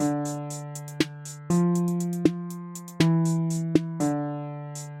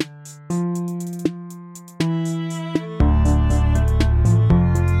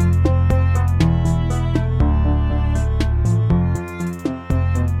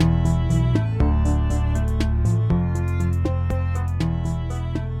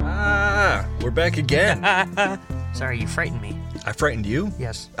we're back again. Sorry, you frightened me. I frightened you?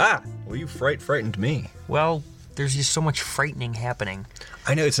 Yes. Well, you frightened me. Well, there's just so much frightening happening.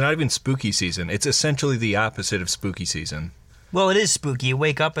 I know, it's not even spooky season. It's essentially the opposite of spooky season. Well, it is spooky. You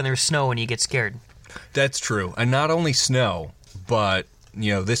wake up and there's snow and you get scared. That's true. And not only snow, but,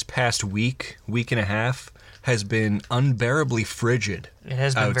 this past week and a half has been unbearably frigid. It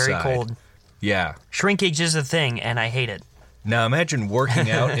has been outside. very cold. Yeah. Shrinkage is a thing, and I hate it. Now imagine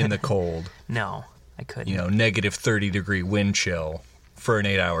working out in the cold. No, I couldn't. Negative 30-degree wind chill for an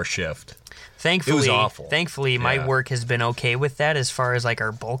 8-hour shift. Thankfully, it was awful. Thankfully, my work has been okay with that as far as like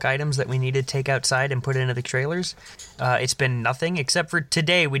our bulk items that we need to take outside and put into the trailers. It's been nothing except for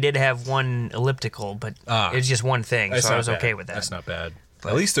today. We did have one elliptical, but it was just one thing, so I was okay with that. That's not bad.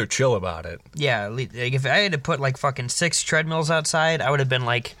 At least they're chill about it. Yeah, like if I had to put like fucking 6 treadmills outside, I would have been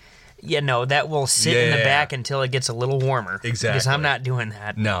like, that will sit in the back until it gets a little warmer. Exactly. Because I'm not doing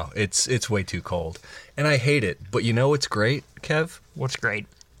that. No, it's way too cold. And I hate it. But you know what's great, Kev? What's great?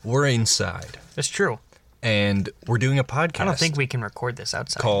 We're inside. That's true. And we're doing a podcast. I don't think we can record this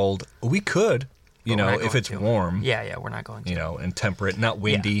outside. We could, if it's warm. Yeah, we're not going to. And temperate, not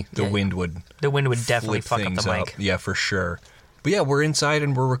windy. The wind would definitely fuck up the mic. Up. Yeah, for sure. But yeah, we're inside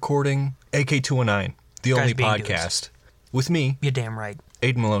and we're recording AK219, the only podcast. With me. You're damn right.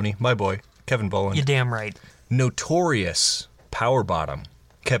 Aiden Maloney, my boy, Kevin Boland. You're damn right. Notorious power bottom,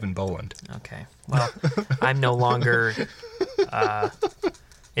 Kevin Boland. Okay. Well, I'm no longer...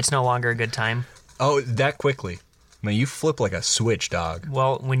 it's no longer a good time. Oh, that quickly. Man, you flip like a switch, dog.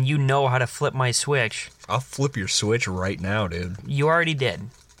 Well, when you know how to flip my switch... I'll flip your switch right now, dude. You already did.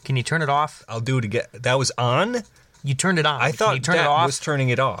 Can you turn it off? I'll do it again. That was on? You turned it on. I thought you turn that it off? was turning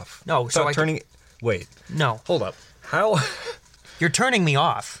it off. No, so Wait. No. Hold up. How? You're turning me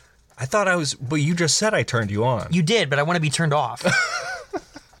off. I thought I was... But you just said I turned you on. You did, but I want to be turned off.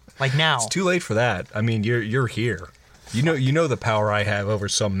 Like now. It's too late for that. I mean, you're here. You know the power I have over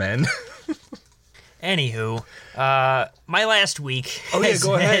some men. Anywho, my last week. Oh yeah,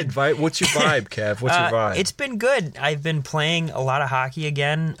 go ahead. What's your vibe, Kev? What's your vibe? It's been good. I've been playing a lot of hockey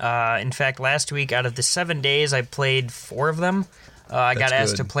again. In fact, last week, out of the 7 days, I played 4 of them. I got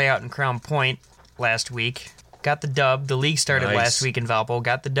asked to play out in Crown Point last week. Got the dub. The league started last week in Valpo.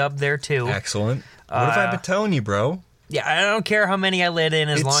 Got the dub there too. Excellent. What have I been telling you, bro? Yeah, I don't care how many I let in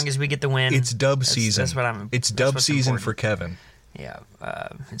as long as we get the win. It's dub season. That's what I'm. It's dub season for Kevin. Yeah,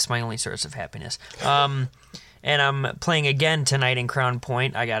 it's my only source of happiness. And I'm playing again tonight in Crown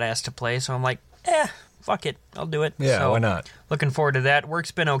Point. I got asked to play, so I'm like, fuck it, I'll do it. Yeah, so, why not? Looking forward to that.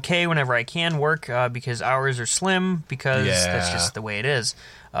 Work's been okay whenever I can work because hours are slim because that's just the way it is.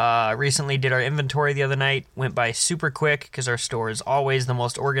 Recently did our inventory the other night. Went by super quick because our store is always the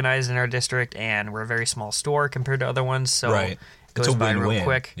most organized in our district, and we're a very small store compared to other ones, so it goes by real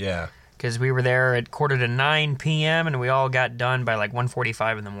quick. Yeah. Because we were there at 8:45 p.m. and we all got done by like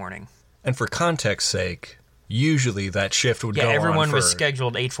 1:45 in the morning. And for context's sake, usually that shift would go on for... Yeah, everyone was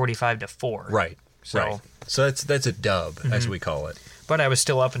scheduled 8:45 to 4. Right. So that's a dub, as we call it. But I was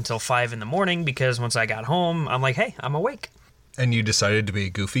still up until 5 in the morning because once I got home, I'm like, hey, I'm awake. And you decided to be a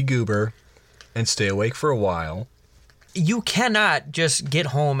goofy goober and stay awake for a while. You cannot just get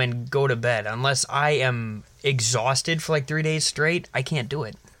home and go to bed unless I am exhausted for like 3 days straight. I can't do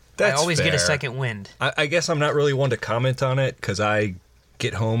it. That's I always fair. get a second wind. I guess I'm not really one to comment on it because I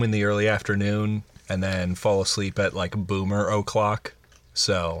get home in the early afternoon and then fall asleep at like boomer o'clock.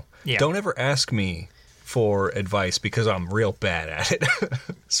 So don't ever ask me for advice because I'm real bad at it.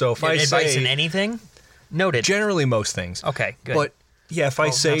 So if I say... Advice in anything? Noted. Generally most things. Okay, good. But yeah, if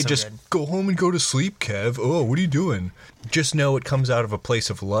I say just go home and go to sleep, Kev. Oh, what are you doing? Just know it comes out of a place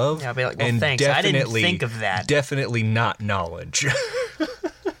of love. Yeah, I'll be like, well, and thanks. I didn't think of that. Definitely not knowledge.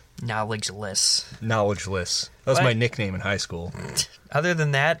 Knowledgeless. Knowledgeless. That was my nickname in high school. Other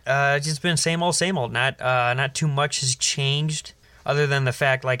than that, it's just been same old, same old. Not too much has changed. Other than the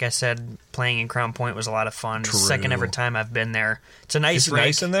fact, like I said, playing in Crown Point was a lot of fun. True. The second ever time I've been there. It's a nice rink.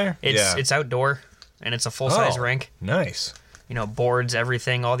 Nice in there? It's outdoor, and it's a full-size rink. Nice. Boards,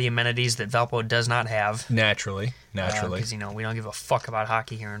 everything, all the amenities that Valpo does not have. Naturally. Because, we don't give a fuck about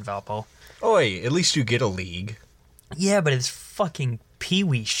hockey here in Valpo. Oh, hey, at least you get a league. Yeah, but it's fucking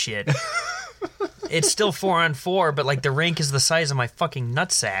peewee shit. It's still 4-on-4, but, like, the rink is the size of my fucking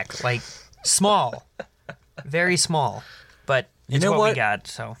nutsack. Like, small. Very small. But it's what we got,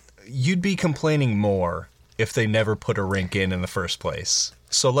 so. You'd be complaining more if they never put a rink in the first place.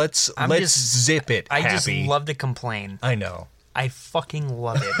 So let's zip it, I Happy. just love to complain. I know. I fucking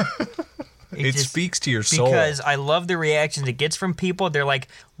love it. It speaks to your soul. Because I love the reactions it gets from people. They're like,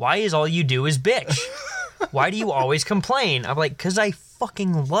 why is all you do is bitch? Why do you always complain? I'm like, because I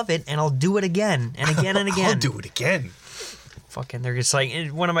fucking love it, and I'll do it again and again and again. I'll do it again. Fucking, they're just like,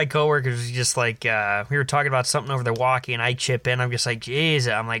 one of my coworkers was just like, we were talking about something over there walking, and I chip in. I'm just like,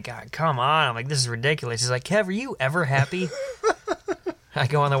 jeez. I'm like, God, come on. I'm like, this is ridiculous. He's like, Kev, are you ever happy? I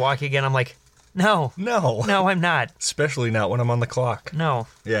go on the walkie again. I'm like, no, I'm not. Especially not when I'm on the clock. No.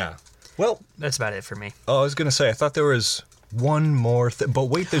 Yeah. Well, that's about it for me. Oh, I was gonna say, I thought there was one more thing, but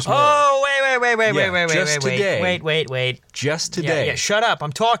wait, there's more. Oh, wait. Wait. Just today. Yeah, shut up.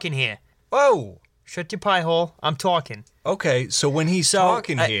 I'm talking here. Oh. Shut your pie hole. I'm talking. Okay, so when he's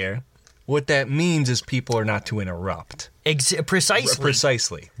talking here, what that means is people are not to interrupt. Precisely.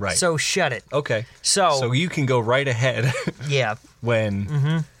 Precisely, right. So shut it. Okay. So you can go right ahead. Yeah. When...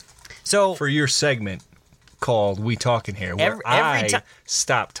 Mm-hmm. So... For your segment called We Talking Here, where I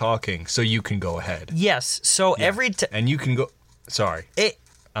stop talking so you can go ahead. Yes, so every time... And you can go... Sorry.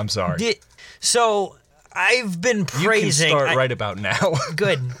 I'm sorry. So... I've been praising... You can start right about now.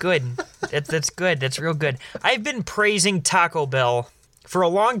 Good. That's good. That's real good. I've been praising Taco Bell for a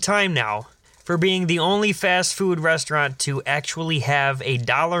long time now for being the only fast food restaurant to actually have a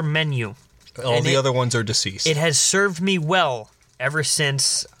 $1 menu. All the other ones are deceased. It has served me well ever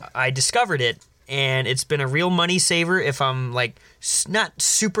since I discovered it, and it's been a real money saver if I'm, like, not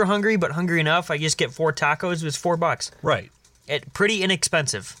super hungry, but hungry enough. I just get 4 tacos. It's $4. Right. Pretty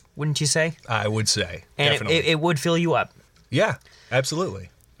inexpensive, wouldn't you say? I would say, and definitely. it would fill you up. Yeah, absolutely.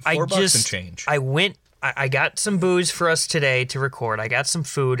 $4 and change. I got some booze for us today to record. I got some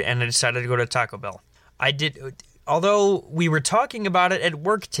food, and I decided to go to Taco Bell. Although we were talking about it at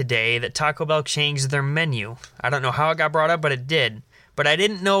work today, that Taco Bell changed their menu. I don't know how it got brought up, but it did. But I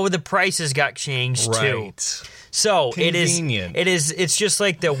didn't know the prices got changed too. So convenient. It's just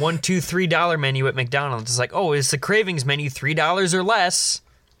like the $1, $2, $3 menu at McDonald's. It's like, oh, it's the cravings menu, $3 or less.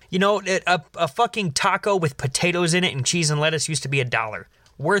 You know, a fucking taco with potatoes in it and cheese and lettuce used to be $1.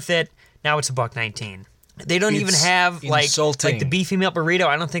 Worth it. Now it's $1.19. They don't even have like the beefy meat burrito.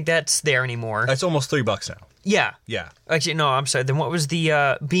 I don't think that's there anymore. It's almost $3 now. Yeah. Yeah. Actually, no, I'm sorry. Then what was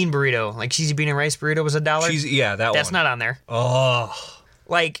the bean burrito? Like cheesy bean and rice burrito was $1? Yeah, That's not on there. Oh.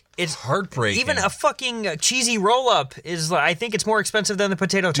 Like, it's heartbreaking. Even a fucking cheesy roll-up is, I think it's more expensive than the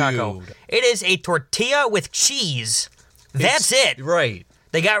potato taco. Dude. It is a tortilla with cheese. That's it. Right.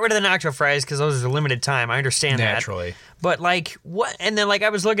 They got rid of the nacho fries because those are limited time. I understand Naturally. that. But, like, what? And then, like, I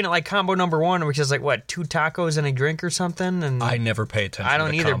was looking at, like, combo number 1, which is, like, what, 2 tacos and a drink or something? And I never pay attention to I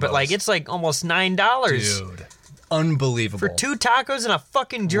don't either, combos. but, like, it's, like, almost $9. Dude. Unbelievable. For 2 tacos and a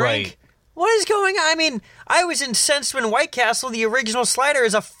fucking drink? Right. What is going on? I mean, I was incensed when White Castle, the original slider,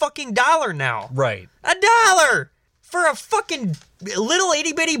 is a fucking $1 now. Right. $1 for a fucking little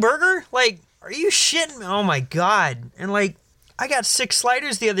itty-bitty burger? Like, are you shitting? Oh, my God. And, like, I got 6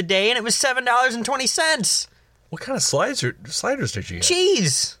 sliders the other day, and it was $7.20. What kind of sliders did you get?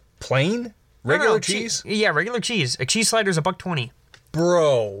 Cheese. Plain? Regular cheese? Yeah, regular cheese. A cheese slider is $1.20.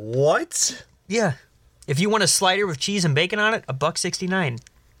 Bro, what? Yeah. If you want a slider with cheese and bacon on it, $1.69.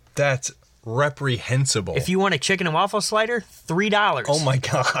 That's reprehensible. If you want a chicken and waffle slider, $3. Oh my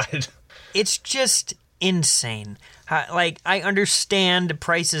God. It's just insane. Like, I understand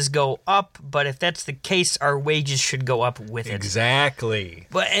prices go up, but if that's the case, our wages should go up with it. Exactly.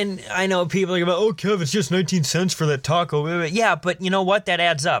 And I know people are about, oh, Kev, it's just 19 cents for that taco. Yeah, but you know what? That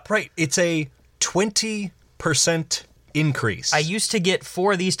adds up. Right. It's a 20% increase. I used to get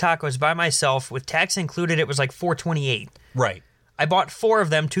 4 of these tacos by myself. With tax included, it was like $4.28. Right. I bought 4 of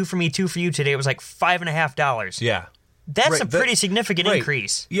them, 2 for me, 2 for you today. It was like $5.50. Yeah. That's a pretty significant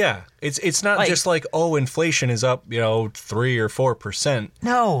increase. Yeah. It's not just like, oh, inflation is up, 3 or 4%.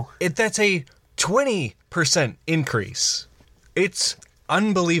 No. That's a 20% increase. It's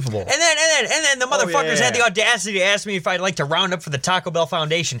unbelievable. And then the motherfuckers had the audacity to ask me if I'd like to round up for the Taco Bell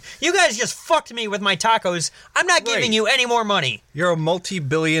Foundation. You guys just fucked me with my tacos. I'm not giving you any more money. You're a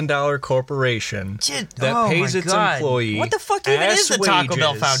multi-billion-dollar corporation that pays its employee. What the fuck even is the Taco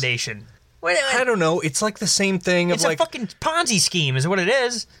Bell Foundation? I don't know. It's like the same thing. It's a fucking Ponzi scheme is what it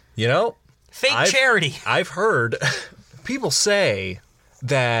is. Fake charity. I've heard people say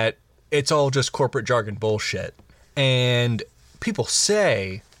that it's all just corporate jargon bullshit. And people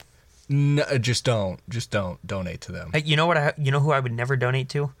say, no, just don't donate to them. You know what? You know who I would never donate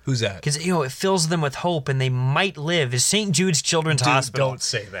to? Who's that? Because it fills them with hope, and they might live. Is St. Jude's Children's Hospital? Don't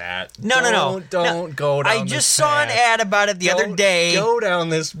say that. No. Don't go down. I just saw an ad about it the other day. Go down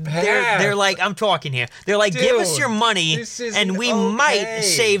this path. They're like, I'm talking here. They're like, give us your money, and we might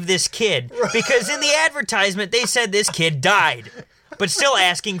save this kid. Because in the advertisement, they said this kid died, but still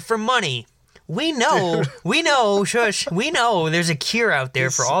asking for money. We know, shush, we know there's a cure out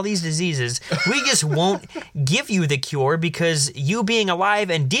there for all these diseases. We just won't give you the cure because you being alive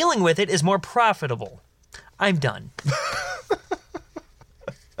and dealing with it is more profitable. I'm done.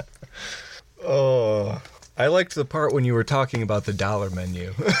 Oh, I liked the part when you were talking about the dollar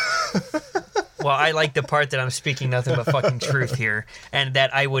menu. Well, I like the part that I'm speaking nothing but fucking truth here, and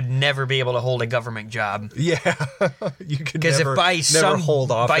that I would never be able to hold a government job. Yeah, you could because never, if by never hold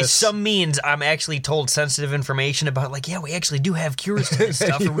office. By some means I'm actually told sensitive information about, like, yeah, we actually do have cures to this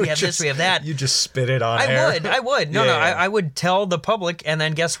stuff, or we have this, we have that. You just spit it on air. I would. No, I would tell the public, and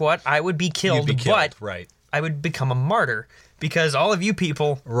then guess what? I would be killed, but right. I would become a martyr because all of you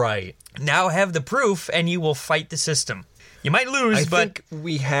people now have the proof, and you will fight the system. You might lose, but... I think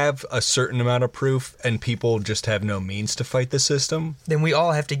we have a certain amount of proof, and people just have no means to fight the system. Then we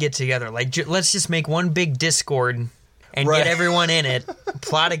all have to get together. Like, let's just make one big Discord and get everyone in it,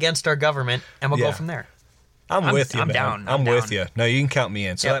 plot against our government, and we'll go from there. I'm with you, I'm man. down. I'm with you. No, you can count me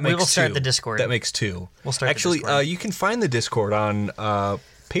in. So that makes 2. We will start the Discord. That makes 2. We'll start the Discord. Actually, you can find the Discord on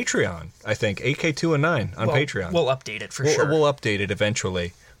Patreon, I think. AK219 on Patreon. We'll update it for sure. We'll update it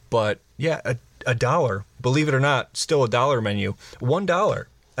eventually. But, yeah, $1, believe it or not, still a dollar menu. $1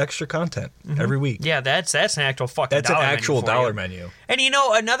 extra content every week. Yeah, that's an actual fucking That's dollar an actual menu dollar menu. And you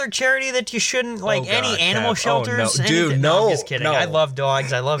know, another charity that you shouldn't, like, any animal shelters. Oh, no. Dude, no. I'm just kidding. No. I love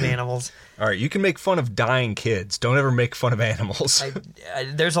dogs. I love animals. All right, you can make fun of dying kids. Don't ever make fun of animals.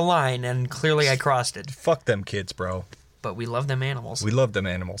 There's a line, and clearly I crossed it. Fuck them kids, bro. But we love them animals. We love them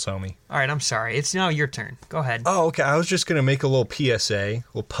animals, homie. All right, I'm sorry. It's now your turn. Go ahead. Oh, okay. I was just going to make a little PSA, a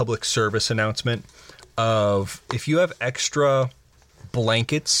little public service announcement of if you have extra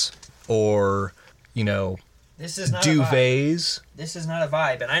blankets or, you know, this is not duvets. This is not a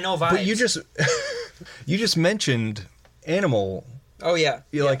vibe, and I know vibes. But you just mentioned animal. Oh, yeah.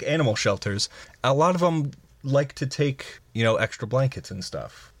 You like animal shelters. A lot of them like to take, you know, extra blankets and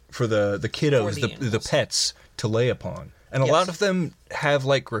stuff for the kiddos, the pets to lay upon. And a lot of them have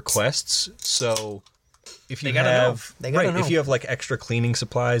like requests. So if you if you have like extra cleaning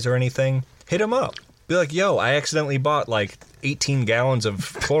supplies or anything, hit them up. Be like, yo, I accidentally bought like 18 gallons of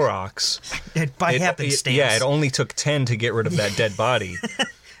Clorox. By happenstance. Yeah, it only took 10 to get rid of that dead body.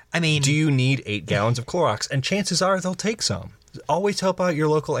 I mean, do you need 8 gallons of Clorox? And chances are they'll take some. Always help out your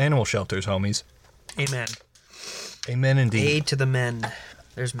local animal shelters, homies. Amen. Amen indeed. Aid to the men.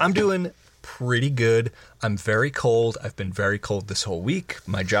 I'm doing pretty good. I'm very cold. I've been very cold this whole week.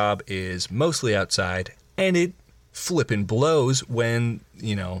 My job is mostly outside, and it flippin' blows when,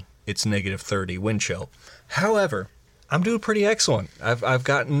 you know, it's -30 wind chill. However, I'm doing pretty excellent. I've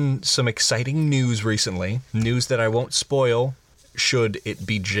gotten some exciting news recently. News that I won't spoil should it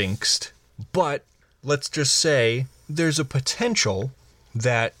be jinxed. But let's just say there's a potential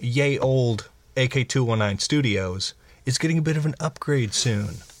that yay old AK219 Studios is getting a bit of an upgrade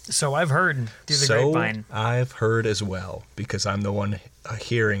soon. So I've heard through the grapevine. I've heard as well, because I'm the one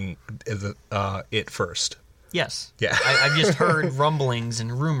hearing it first. Yes. Yeah. I've just heard rumblings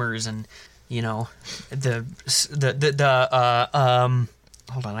and rumors and, you know, hold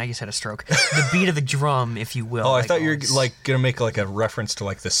on, I just had a stroke. The beat of the drum, if you will. Oh, I thought you were like going to make like a reference to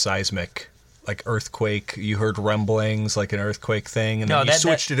like the seismic, like earthquake. You heard rumblings, like an earthquake thing, and then you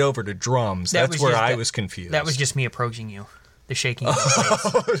switched it over to drums. That's where I was confused. That was just me approaching you. The shaking of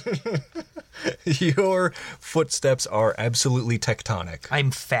the place. Your footsteps are absolutely tectonic.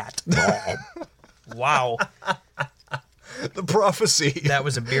 I'm fat. Wow. The prophecy. That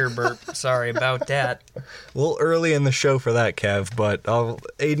was a beer burp. Sorry about that. A little early in the show for that, Kev, but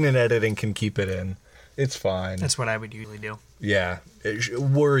Aiden in editing can keep it in. It's fine. That's what I would usually do. Yeah.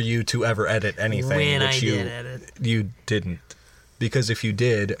 Were you to ever edit anything, you didn't. Because if you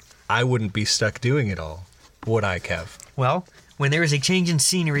did, I wouldn't be stuck doing it all. Would I, Kev? Well, when there is a change in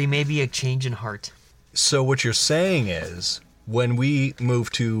scenery, maybe a change in heart. So what you're saying is, when we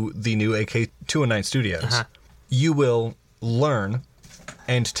move to the new AK219 Studios, you will learn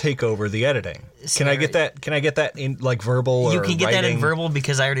and take over the editing. Can I get that? Can I get that in like verbal or You can get writing? that in verbal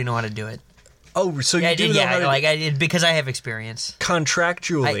because I already know how to do it. Oh, so you do know how to... like I did because I have experience.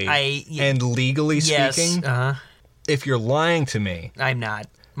 Contractually and legally speaking? If you're lying to me... I'm not.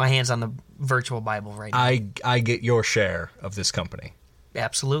 My hand's on the virtual Bible right now. I get your share of this company.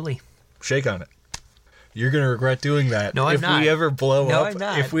 Absolutely. Shake on it. You're going to regret doing that. No, I'm not. If we ever blow up, I'm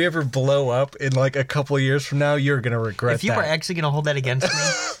not. If we ever blow up in like a couple of years from now, you're going to regret that. If you are actually going to hold that against me,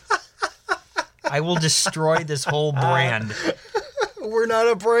 I will destroy this whole brand. We're not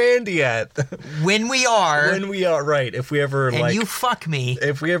a brand yet. When we are, right. If we ever and you fuck me.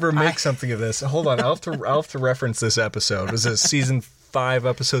 If we ever make something of this, hold on. I'll have to reference this episode. Was this season 5,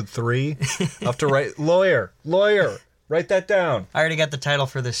 episode 3. I'll have to write, lawyer, write that down. I already got the title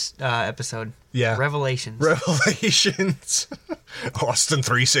for this episode. Yeah. Revelations. Austin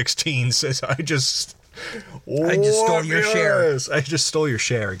 316 says, I just stole your share. I just stole your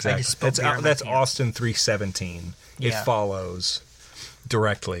share, exactly. That's Austin 317. Yeah. It follows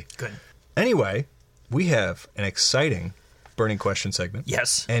directly. Good. Anyway, we have an exciting Burning Question segment.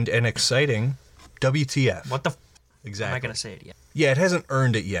 Yes. And an exciting WTF. What the Exactly. I'm not going to say it yet. Yeah, it hasn't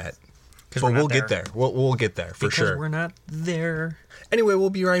earned it yet. But we'll get there. We'll get there for sure. Because we're not there. Anyway, we'll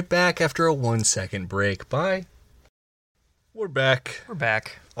be right back after a 1-second break. Bye. We're back.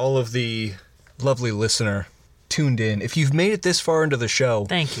 All of the lovely listener tuned in. If you've made it this far into the show...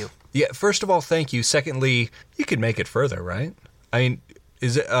 Thank you. Yeah, first of all, thank you. Secondly, you could make it further, right? I mean,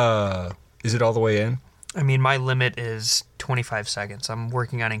 is it all the way in? I mean, my limit is 25 seconds. I'm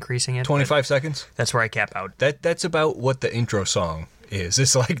working on increasing it. 25 seconds? That's where I cap out. That's about what the intro song is.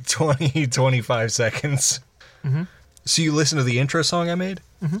 It's like 20, 25 seconds. Mm-hmm. So you listen to the intro song I made?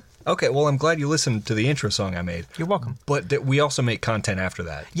 Mm-hmm. Okay, well, I'm glad you listened to the intro song I made. You're welcome. But we also make content after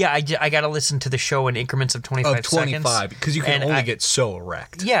that. Yeah, I got to listen to the show in increments of 25 seconds. Of 25, because you can only get so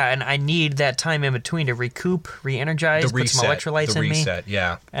erect. Yeah, and I need that time in between to recoup, re-energize, put some electrolytes in me. The reset,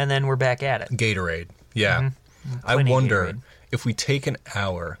 yeah. And then we're back at it. Gatorade, yeah. Mm-hmm. I wonder if we take an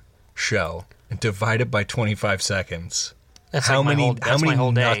hour show and divide it by 25 seconds... How many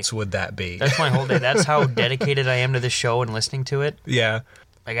nuts would that be? That's my whole day. That's how dedicated I am to the show and listening to it. Yeah.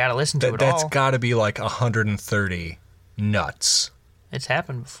 I got to listen to it all. That's got to be like 130 nuts. It's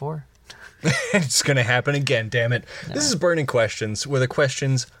happened before. It's going to happen again, damn it. No. This is Burning Questions, where the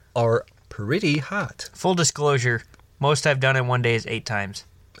questions are pretty hot. Full disclosure, most I've done in one day is 8 times.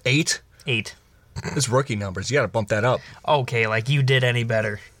 8? 8. It's rookie numbers. You got to bump that up. Okay, like you did any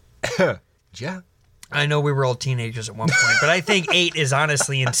better. Yeah. I know we were all teenagers at one point, but I think 8 is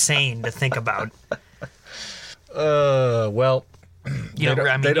honestly insane to think about. Well, you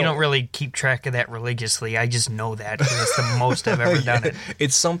don't really keep track of that religiously. I just know that because it's the most I've ever done it.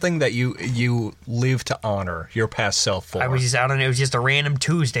 It's something that you live to honor your past self for. I was just out on it. It was just a random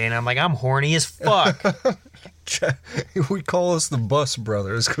Tuesday, and I'm like, I'm horny as fuck. We call us the Bus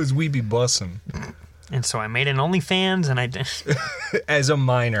Brothers because we be bussing. And so I made an OnlyFans, and I did. As a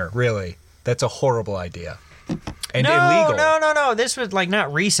minor, really. That's a horrible idea. And illegal. No. This was like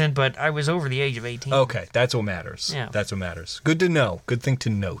not recent, but I was over the age of 18. Okay, that's what matters. Yeah. That's what matters. Good to know. Good thing to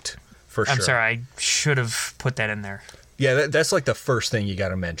note, for sure. I'm sorry, I should have put that in there. Yeah, that's like the first thing you got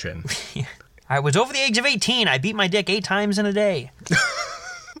to mention. I was over the age of 18. I beat my dick 8 times in a day.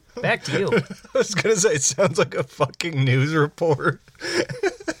 Back to you. I was going to say, it sounds like a fucking news report.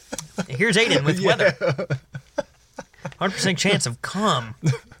 Here's Aiden with weather. 100% chance of cum.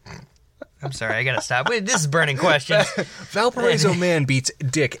 I'm sorry, I gotta stop. Wait, this is Burning Questions. Valparaiso man beats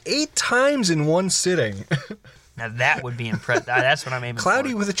dick 8 times in one sitting. Now that would be impressive. That's what I'm aiming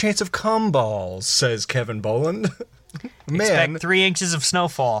Cloudy for. with a chance of cum balls, says Kevin Boland. Man. Expect 3 inches of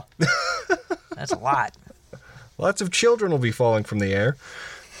snowfall. That's a lot. Lots of children will be falling from the air.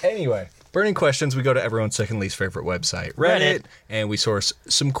 Anyway, Burning Questions, we go to everyone's second least favorite website, Reddit, and we source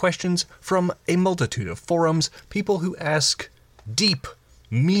some questions from a multitude of forums, people who ask deep,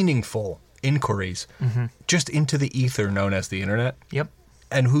 meaningful inquiries just into the ether known as the internet. Yep.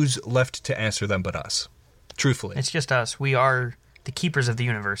 And who's left to answer them but us? Truthfully. It's just us. We are the keepers of the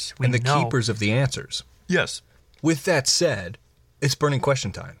universe. And the keepers of the answers. Yes. With that said, it's Burning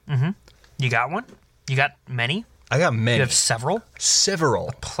Question time. Mm-hmm. You got one? You got many? I got many. You have several? Several.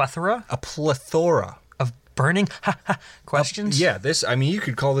 A plethora? A plethora. Of burning questions? Yeah, you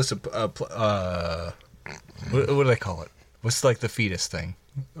could call this what do they call it? What's like the fetus thing?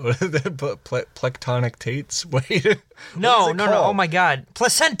 Plectonic tates? Wait. No. Oh my God.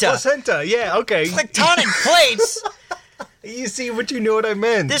 Placenta. Placenta. Yeah. Okay. Tectonic plates. You see, but you know what I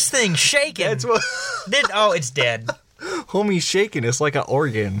meant. This thing's shaking. That's what. It's dead. Homie's shaking. It's like an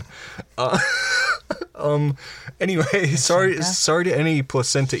organ. Anyway, sorry to any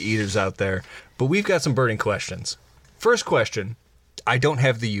placenta eaters out there, but we've got some burning questions. First question. I don't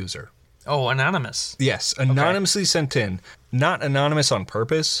have the user. Oh, anonymous. Yes, anonymously sent in. Not anonymous on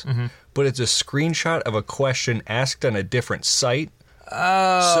purpose, but it's a screenshot of a question asked on a different site.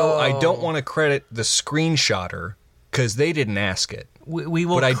 Oh. So I don't want to credit the screenshotter because they didn't ask it. We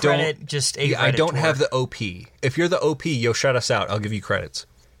will credit just a Reddit I don't tour. have the OP. If you're the OP, you'll shout us out. I'll give you credits.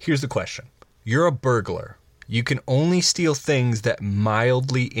 Here's the question. You're a burglar. You can only steal things that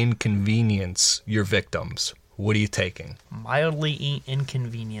mildly inconvenience your victims. What are you taking? Mildly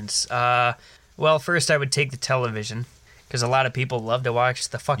inconvenience. Well, first I would take the television, because a lot of people love to watch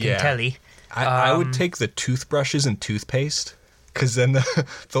the fucking telly. I would take the toothbrushes and toothpaste. Because then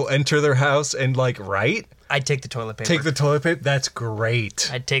they'll enter their house and, like, right? I'd take the toilet paper. Take the toilet paper? That's great.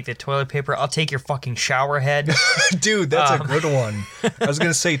 I'd take the toilet paper. I'll take your fucking shower head. Dude, that's a good one. I was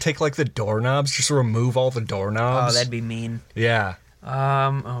going to say, take, like, the doorknobs. Just remove all the doorknobs. Oh, that'd be mean. Yeah.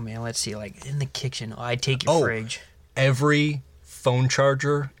 Oh, man, let's see. Like, in the kitchen, I'd take your fridge. Every phone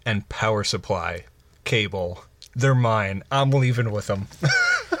charger and power supply cable, they're mine. I'm leaving with them.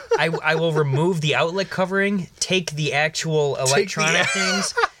 I will remove the outlet covering, take the actual electronic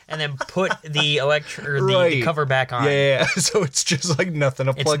things, and then put the the cover back on. Yeah, so it's just like nothing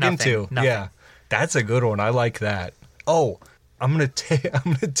to plug into. Nothing. Yeah, that's a good one. I like that. Oh, I'm gonna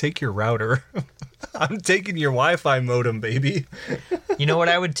take your router. I'm taking your Wi-Fi modem, baby. You know what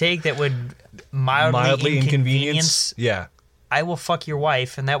I would take that would mildly inconvenience? Yeah. I will fuck your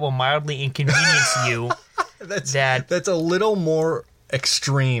wife, and that will mildly inconvenience you. That's a little more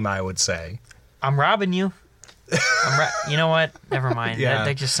extreme, I would say. I'm robbing you. You know what? Never mind. Yeah,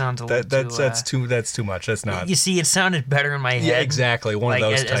 that just sounds a little too... That's too much. That's not... You see, it sounded better in my head. Yeah, exactly. One of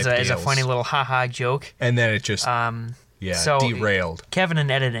those type deals. As a funny little ha-ha joke. And then it just... derailed. Kevin in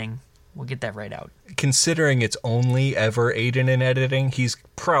editing. We'll get that right out. Considering it's only ever Aiden in editing, he's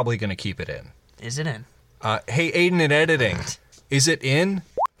probably going to keep it in. Is it in? Hey, Aiden in editing. Is it in?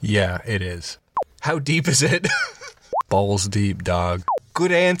 Yeah, it is. How deep is it? Balls deep, dog.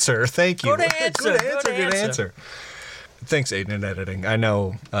 Good answer. Thank you. Good answer. Thanks, Aiden in editing. I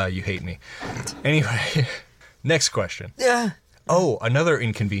know you hate me. Anyway, next question. Yeah. Oh, another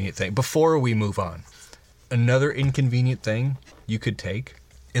inconvenient thing. Before we move on, another inconvenient thing you could take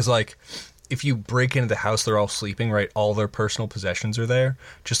is like if you break into the house, they're all sleeping, right? All their personal possessions are there.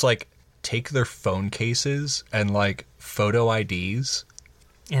 Just like take their phone cases and like photo IDs.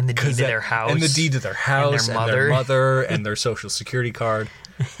 And the deed to their house. And the deed to their house and their mother and their social security card.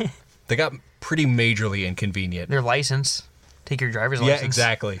 They got pretty majorly inconvenient. Their license. Take your driver's license. Yeah,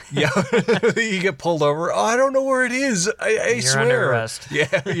 exactly. Yeah. You get pulled over. Oh, I don't know where it is. I you're swear. Under arrest.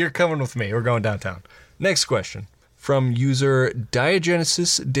 Yeah, you're coming with me. We're going downtown. Next question. From user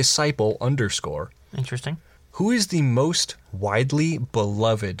Diogenesis Disciple _ Interesting. Who is the most widely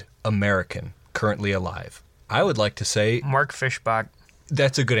beloved American currently alive? I would like to say... Mark Fishbach.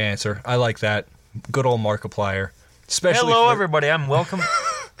 That's a good answer. I like that. Good old Markiplier. Hello, everybody. I'm Welcome.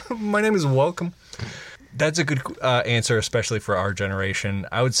 My name is Welcome. That's a good answer, especially for our generation.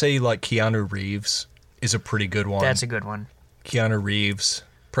 I would say like Keanu Reeves is a pretty good one. That's a good one. Keanu Reeves.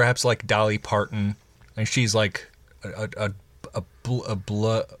 Perhaps like Dolly Parton. And she's like a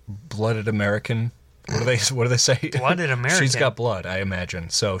blooded American. What do they say? Blooded American. She's got blood, I imagine.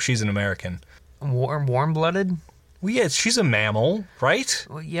 So she's an American. Warm-blooded? Well, yeah, she's a mammal, right?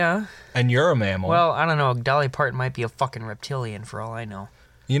 Well, yeah. And you're a mammal. Well, I don't know. Dolly Parton might be a fucking reptilian for all I know.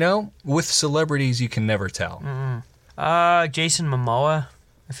 You know, with celebrities, you can never tell. Jason Momoa.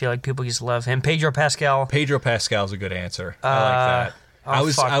 I feel like people used to love him. Pedro Pascal. Pedro Pascal's a good answer. I like that.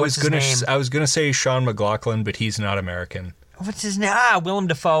 I was gonna say Sean McLaughlin, but he's not American. What's his name? Willem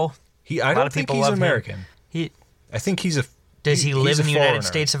Dafoe. I don't think he's American. I think he's a. Does he live in the United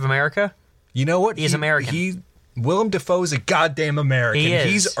States of America? You know what? He's American. Willem Dafoe is a goddamn American. He is.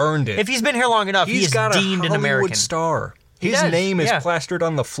 He's earned it. If he's been here long enough, he is deemed an American. He's got a Hollywood star. His name is plastered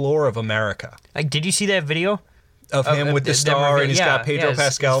on the floor of America. Like, did you see that video of him with the star, and he's got Pedro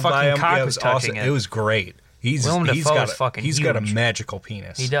Pascal by him? Yeah, it was awesome. It was great. Willem Dafoe is fucking huge. He's got a magical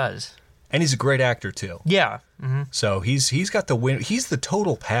penis. He does. And he's a great actor too. Yeah. Mm-hmm. So he's got the win. He's the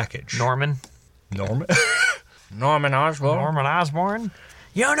total package. Norman Osborn.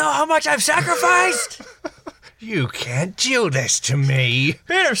 You don't know how much I've sacrificed. You can't do this to me.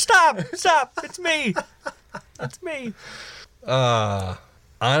 Peter, stop. It's me. It's me.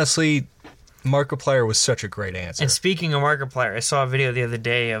 Honestly, Markiplier was such a great answer. And speaking of Markiplier, I saw a video the other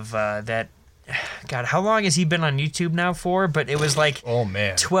day of that. God, how long has he been on YouTube now for? But it was like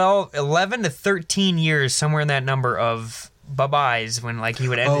 11 to 13 years, somewhere in that number of bye-byes when like he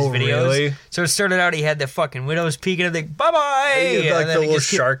would end his videos. Really? So it started out he had the fucking widow's peak and the bye-bye. Like the little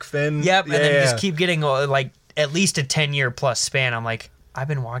shark fin. Yep, and then just keep getting like at least a 10-year plus span. I'm like, I've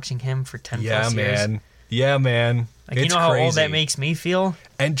been watching him for 10 plus years. Yeah, man. Like, you know how old that makes me feel?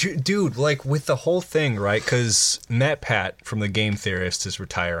 And dude, like with the whole thing, right? Because MatPat from The Game Theorist is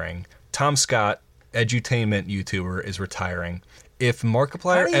retiring. Tom Scott, edutainment YouTuber, is retiring. If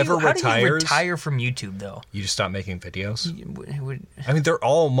Markiplier ever retires... How do you retire from YouTube, though? You just stop making videos? I mean, they're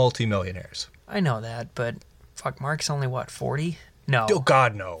all multimillionaires. I know that, but fuck, Mark's only, what, 40? No. Oh,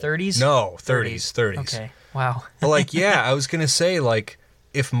 God, no. 30s? No, 30s. Okay, wow. But like, yeah, I was going to say, like,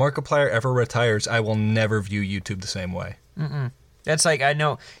 if Markiplier ever retires, I will never view YouTube the same way. That's like, I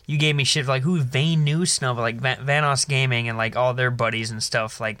know you gave me shit for like who Vane Newsnub, like Vanos Gaming and like all their buddies and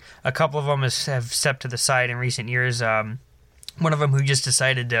stuff. Like a couple of them have stepped to the side in recent years. One of them who just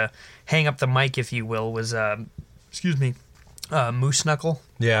decided to hang up the mic, if you will, was Moose Knuckle.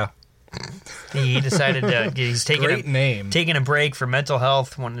 Yeah. He decided to. He's taking a break for mental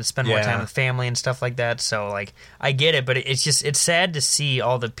health, wanting to spend more time with family and stuff like that. So, like, I get it, but it's sad to see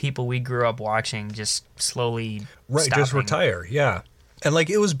all the people we grew up watching just slowly just retire. Yeah, and like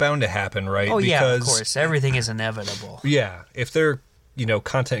it was bound to happen, right? Oh yeah, of course, everything is inevitable. Yeah, if they're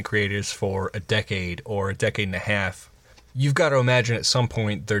content creators for a decade or a decade and a half, you've got to imagine at some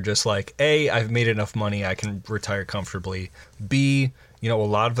point they're just like, A, I've made enough money, I can retire comfortably. B, a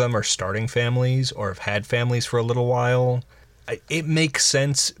lot of them are starting families or have had families for a little while. It makes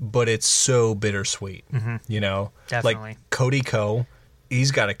sense, but it's so bittersweet, Definitely. Like Cody Ko,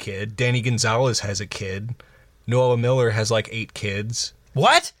 he's got a kid. Danny Gonzalez has a kid. Noah Miller has like 8 kids.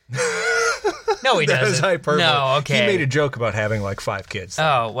 What? No, he doesn't. That is hyperbole. No, okay. He made a joke about having like 5 kids.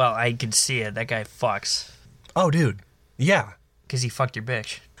 Oh, well, I could see it. That guy fucks. Oh, dude. Yeah. Because he fucked your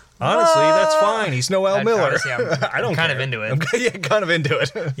bitch. Honestly, that's fine. He's Noel Miller. Honestly, I'm kind of into it. I'm kind of into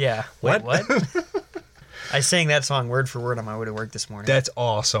it. Yeah. Wait, what? I sang that song word for word on my way to work this morning. That's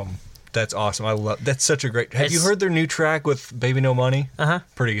awesome. I love. That's such a great. Have you heard their new track with Baby No Money?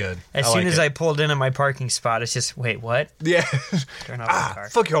 Pretty good. As soon as I pulled into my parking spot, it's just wait, what? Yeah. Turn off the car.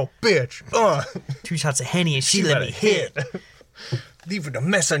 Fuck your bitch. 2 shots of Henny and she let me hit. Leaving a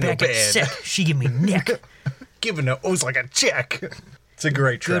mess on your bed. Sick. She give me neck. Giving a O's like a check. It's a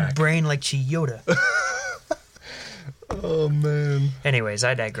great track. Good brain like Chiyota. Oh, man. Anyways,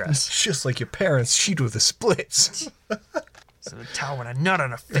 I digress. It's just like your parents, she'd with the splits. So the towel with a nut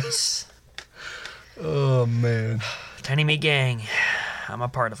on her face. Oh, man. Tiny Meat Gang. I'm a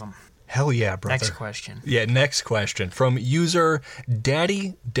part of them. Hell yeah, brother. Next question. Yeah, next question. From user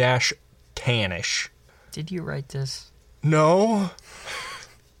Daddy-Tanish. Did you write this? No.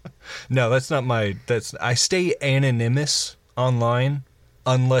 No, that's not my... I stay anonymous online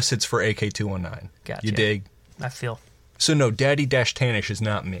unless it's for AK219. Gotcha. You dig? I feel. So no, Daddy-Tanish is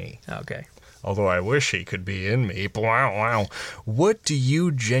not me. Okay. Although I wish he could be in me. Wow. What do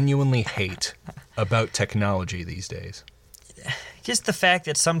you genuinely hate about technology these days? Just the fact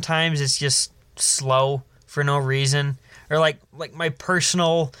that sometimes it's just slow for no reason. Or like my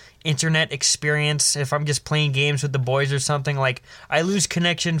personal internet experience, if I'm just playing games with the boys or something, like I lose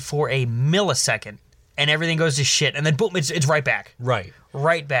connection for a millisecond and everything goes to shit, and then boom, it's right back. Right.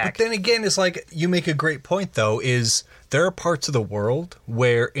 Right back. But then again, it's like, you make a great point, though, is there are parts of the world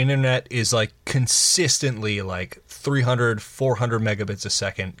where internet is like consistently like 300, 400 megabits a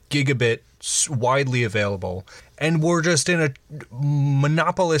second, gigabit, widely available, and we're just in a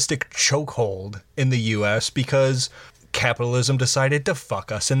monopolistic chokehold in the U.S. because capitalism decided to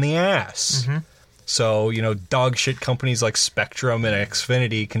fuck us in the ass. Mm-hmm. So, dog shit companies like Spectrum and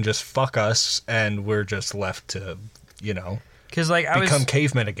Xfinity can just fuck us, and we're just left to, become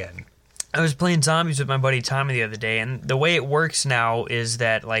cavemen again. I was playing zombies with my buddy Tommy the other day, and the way it works now is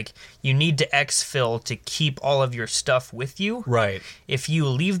that, like, you need to exfil to keep all of your stuff with you. Right. If you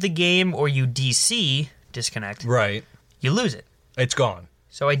leave the game or you disconnect, right, you lose it. It's gone.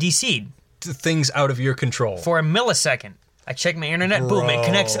 So I DC'd. Things out of your control. For a millisecond. I check my internet, boom, it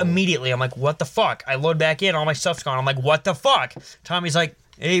connects immediately. I'm like, what the fuck? I load back in, all my stuff's gone. I'm like, what the fuck? Tommy's like,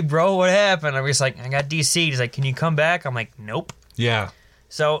 hey, bro, what happened? I'm just like, I got DC'd. He's like, can you come back? I'm like, nope. Yeah.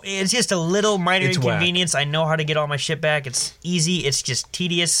 So it's just a little minor inconvenience. Whack. I know how to get all my shit back. It's easy. It's just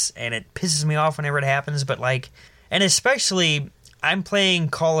tedious, and it pisses me off whenever it happens. But and especially, I'm playing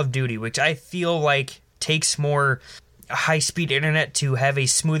Call of Duty, which I feel like takes more high-speed internet to have a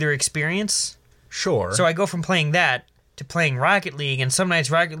smoother experience. Sure. So I go from playing that to playing Rocket League, and some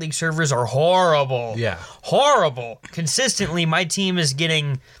nights Rocket League servers are horrible. Yeah. Horrible. Consistently, my team is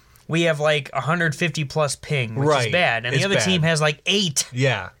we have 150 plus ping, which is bad, and the other team has 8.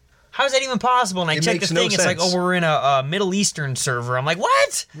 Yeah. How is that even possible? And I check the thing, it's like, oh, we're in a Middle Eastern server. I'm like,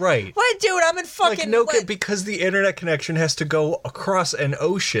 what? Right. What, dude? I'm in fucking... because the internet connection has to go across an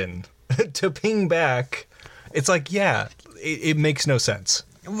ocean to ping back. It's like, yeah, it makes no sense.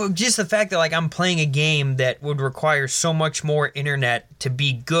 Well, just the fact that I'm playing a game that would require so much more internet to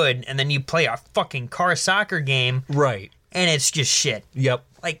be good, and then you play a fucking car soccer game, right? And it's just shit. Yep,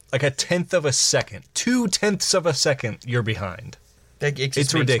 like a 1/10 of a second, 2/10 of a second, you're behind.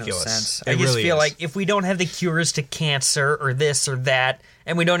 It's ridiculous. No sense. I just really feel like if we don't have the cures to cancer or this or that,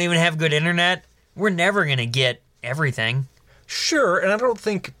 and we don't even have good internet, we're never gonna get everything. Sure, and I don't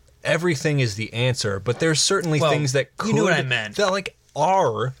think everything is the answer, but there's certainly things that could, you know what I meant. That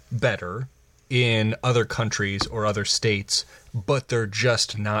are better in other countries or other states, but they're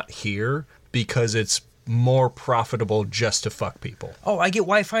just not here because it's more profitable just to fuck people. Oh, I get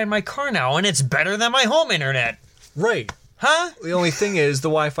Wi-Fi in my car now, and it's better than my home internet. Right. Huh? The only thing is the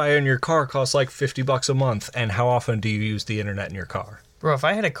Wi-Fi in your car costs like $50 a month, and how often do you use the internet in your car? Bro, if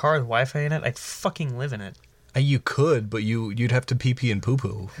I had a car with Wi-Fi in it, I'd fucking live in it. You could, but you'd have to pee and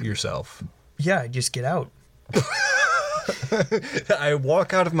poo-poo yourself. Yeah, I'd just get out. I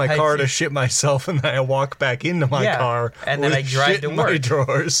walk out of my car to shit myself, and then I walk back into my car, and then I drive to work. My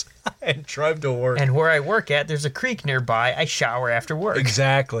drawers and drive to work. And where I work at, there's a creek nearby. I shower after work.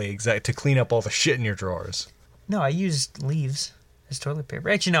 Exactly, to clean up all the shit in your drawers. No, I use leaves as toilet paper.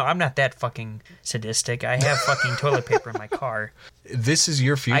 Actually, no, I'm not that fucking sadistic. I have fucking toilet paper in my car. This is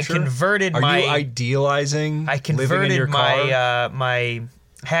your future? I converted Are you idealizing living in your car? my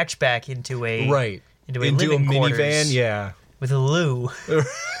hatchback into a into a living minivan, yeah, with a loo.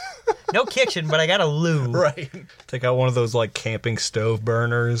 No kitchen, but I got a loo. Right. Take out one of those like camping stove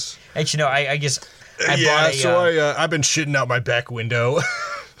burners. Actually, no, I bought I've been shitting out my back window.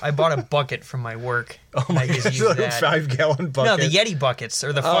 I bought a bucket from my work. Oh my god, like a 5-gallon bucket. No, the Yeti buckets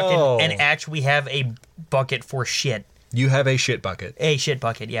are the fucking and actually we have a bucket for shit. You have a shit bucket. A shit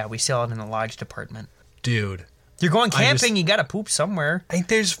bucket, yeah. We sell it in the lodge department. Dude. You're going camping, you gotta poop somewhere. Ain't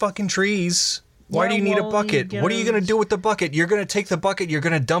there's fucking trees. Why do you need a bucket? What are you going to do with the bucket? You're going to take the bucket, you're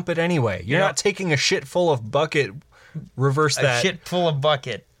going to dump it anyway. You're not taking a shit full of bucket, reverse that. A shit full of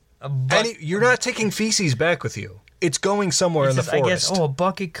bucket. You're not taking feces back with you. It's going somewhere in the forest. I guess, a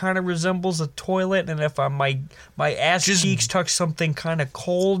bucket kind of resembles a toilet, and if my ass cheeks touch something kind of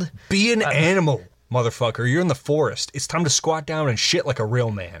cold. Be an animal, motherfucker. You're in the forest. It's time to squat down and shit like a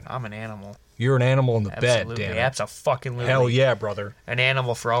real man. I'm an animal. You're an animal in the bed, damn it. Absolutely. Hell yeah, brother. An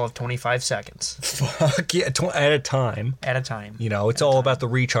animal for all of 25 seconds. Fuck yeah, at a time. At a time. You know, it's all about the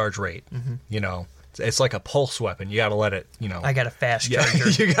recharge rate. Mm-hmm. You know, it's like a pulse weapon. You got to let it, you know. I got a fast charger.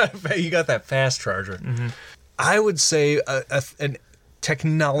 you got that fast charger. Mm-hmm. I would say an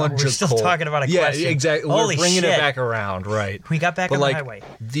technological... we're still talking about a question. Yeah, exactly. Holy We're bringing shit. it back around, right. We got back on the highway.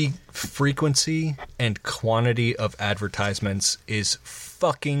 The frequency and quantity of advertisements is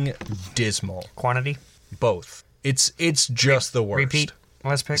fucking dismal. Quantity? Both. It's just the worst. Repeat.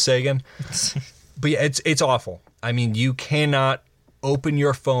 Let's pick. Say again. But yeah, it's awful. I mean, you cannot open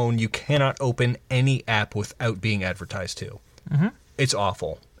your phone. You cannot open any app without being advertised to. Mm-hmm. It's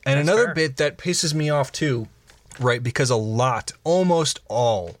awful. And that's another bit that pisses me off too, right? Because almost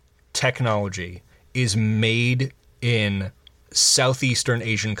all technology is made in Southeastern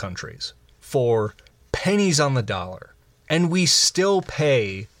Asian countries for pennies on the dollar. And we still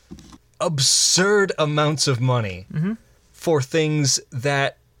pay absurd amounts of money for things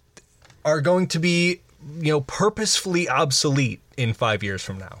that are going to be, purposefully obsolete in 5 years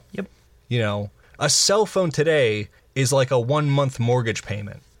from now. Yep. A cell phone today is like a 1-month mortgage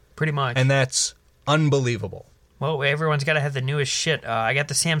payment. Pretty much. And that's unbelievable. Well, everyone's got to have the newest shit. I got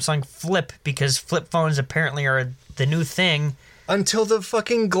the Samsung Flip because flip phones apparently are the new thing. Until the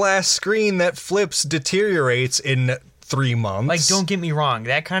fucking glass screen that flips deteriorates in 3 months. Like, don't get me wrong.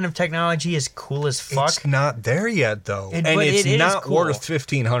 That kind of technology is cool as fuck. It's not there yet, though. And it's not worth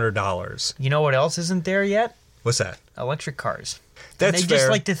 $1,500. You know what else isn't there yet? What's that? Electric cars. That's fair. They just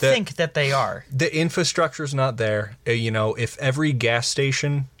like to think that they are. The infrastructure's not there. If every gas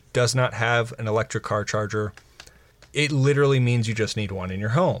station does not have an electric car charger, it literally means you just need one in your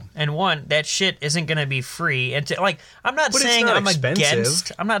home. And that shit isn't going to be free. And I'm not saying I'm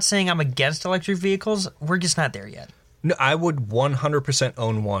against. I'm not saying I'm against electric vehicles. We're just not there yet. No, I would 100%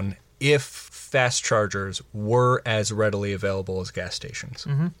 own one if fast chargers were as readily available as gas stations.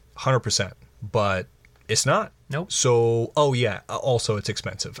 100%. But it's not. Nope. So, also it's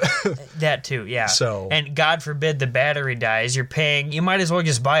expensive. That too, yeah. So, and God forbid the battery dies, you might as well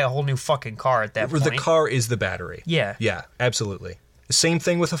just buy a whole new fucking car at that point. The car is the battery. Yeah. Yeah, absolutely. Same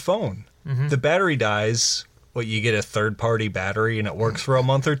thing with a phone. The battery dies, you get a third-party battery and it works for a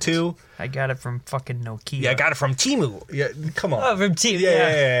month or two. I got it from fucking Nokia. Yeah, I got it from Temu. Yeah, come on. Oh, from Temu.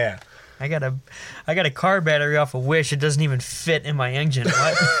 Yeah. I got a car battery off of Wish. It doesn't even fit in my engine.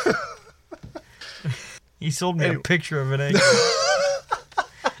 What? He sold me a picture of an engine.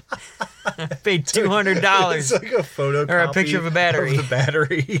 I paid $200. It's like a photo or a picture of a battery. Of the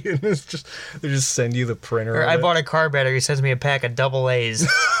battery, and they just send you the printer. Or I bought a car battery. He sends me a pack of AA.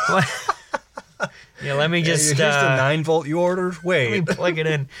 Let me just. Here's the 9-volt you ordered. Wait, let me plug it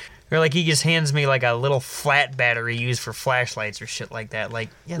in. Or like he just hands me like a little flat battery used for flashlights or shit like that. Like,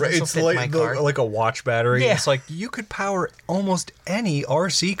 yeah, this will fit my car. Like a watch battery. Yeah. It's like you could power almost any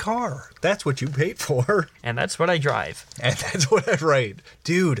RC car. That's what you paid for. And that's what I drive. And that's what I write.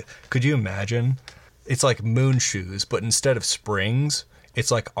 Dude, could you imagine? It's like moon shoes, but instead of springs,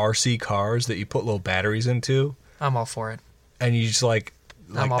 it's like RC cars that you put little batteries into. I'm all for it. And you just like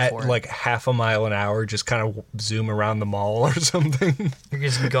at half a mile an hour, just kind of zoom around the mall or something. You're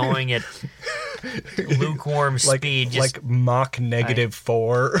just going at lukewarm speed. Like Mach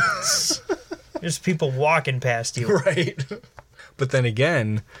 -4. There's people walking past you. Right. But then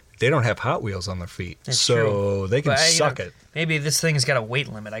again, they don't have Hot Wheels on their feet. That's so true. They can suck it. Maybe this thing's got a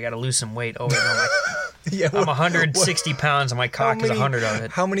weight limit. I got to lose some weight. Oh, no, yeah, I'm 160 pounds and my cock is 100 of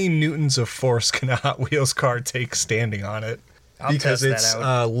it. How many newtons of force can a Hot Wheels car take standing on it? Because it's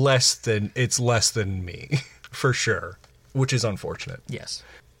less than me, for sure, which is unfortunate. Yes.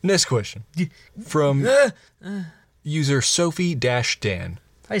 Next question from user Sophie-Dan.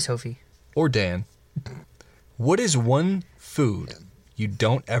 Hi, Sophie. Or Dan. What is one food you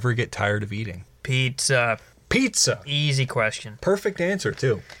don't ever get tired of eating? Pizza. Pizza. Easy question. Perfect answer,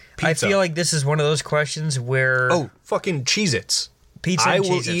 too. Pizza. I feel like this is one of those questions where... Oh, fucking Cheez-Its. Pizza and I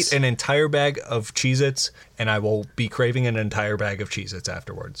will Cheez-Its. eat an entire bag of Cheez-Its, and I will be craving an entire bag of Cheez-Its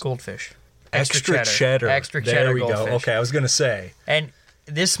afterwards. Goldfish. Extra cheddar. Extra cheddar There we goldfish. go. Okay, I was going to say. And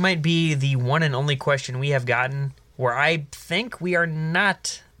this might be the one and only question we have gotten where I think we are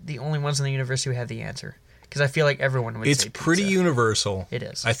not the only ones in the universe who have the answer. Because I feel like everyone would say pizza. It's pretty universal. It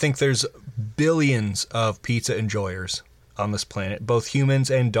is. I think there's billions of pizza enjoyers on this planet, both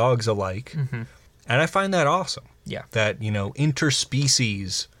humans and dogs alike. Mm-hmm. And I find that awesome. Yeah. That,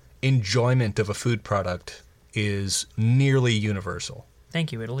 interspecies enjoyment of a food product is nearly universal.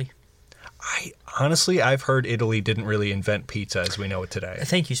 Thank you, Italy. I've heard Italy didn't really invent pizza as we know it today.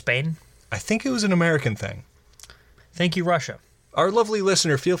 Thank you, Spain. I think it was an American thing. Thank you, Russia. Our lovely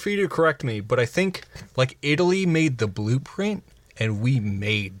listener, feel free to correct me, but I think Italy made the blueprint and we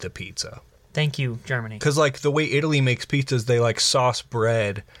made the pizza. Thank you, Germany. Because the way Italy makes pizzas, they sauce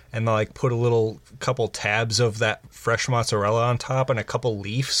bread and they put a couple tabs of that fresh mozzarella on top and a couple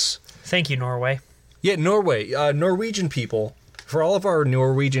leaves. Thank you, Norway. Yeah, Norway. Norwegian people. For all of our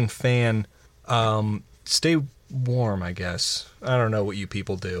Norwegian fan, stay warm, I guess. I don't know what you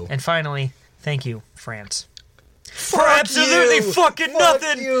people do. And finally, thank you, France. For absolutely fucking nothing.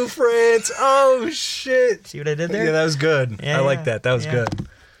 Fuck you, France. Oh, shit. See what I did there? Yeah, that was good. Yeah, I like that. That was good.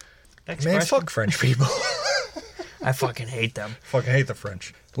 Next Man, question. fuck French people. I fucking hate them. Fucking hate the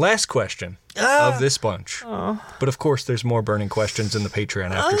French. Last question of this bunch. But of course, there's more burning questions in the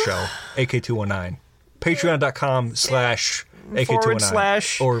Patreon after show. AK219.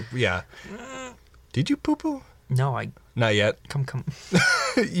 Patreon.com/AK219. Or, yeah. Did you poo-poo? No, I... Not yet. Come.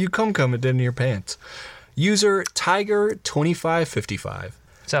 You come it did in your pants. User Tiger2555.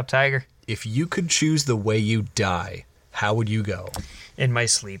 What's up, Tiger? If you could choose the way you die, how would you go? In my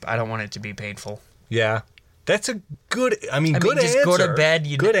sleep. I don't want it to be painful. Yeah. That's a good... good answer. Just go to bed.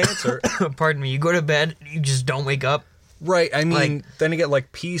 Good answer. Pardon me. You go to bed, you just don't wake up. Right. Then you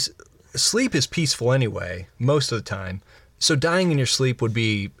get, peace... Sleep is peaceful anyway, most of the time. So dying in your sleep would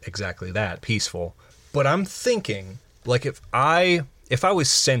be exactly that, peaceful. But I'm thinking, if I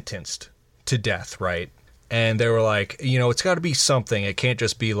was sentenced to death, right? And they were like, it's got to be something. It can't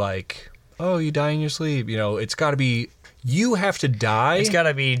just be oh, you die in your sleep. It's got to be... You have to die. It's got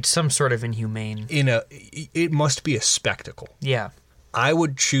to be some sort of inhumane. It must be a spectacle. Yeah. I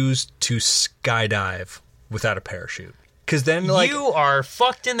would choose to skydive without a parachute. Because then, you are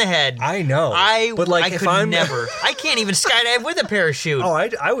fucked in the head. I know. But I could never. I can't even skydive with a parachute. Oh,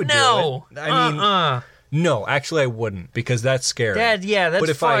 I would do it. No, actually I wouldn't, because that's scary. That's But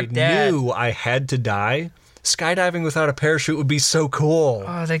if I knew I had to die, skydiving without a parachute would be so cool.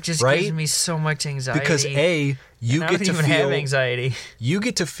 Oh, that just gives me so much anxiety. Because you get to feel have anxiety. You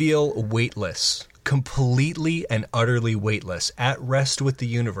get to feel weightless, completely and utterly weightless, at rest with the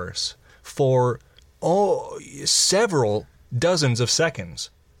universe for several dozens of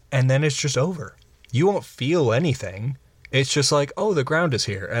seconds, and then it's just over. You won't feel anything. It's just the ground is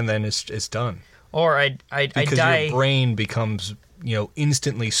here, and then it's done. Or I because die. Your brain becomes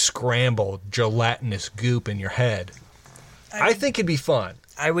instantly scrambled gelatinous goop in your head. I think it'd be fun.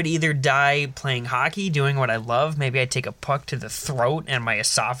 I would either die playing hockey, doing what I love. Maybe I'd take a puck to the throat and my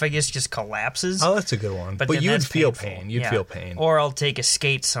esophagus just collapses. Oh, that's a good one. But you'd feel pain. You'd feel pain. Or I'll take a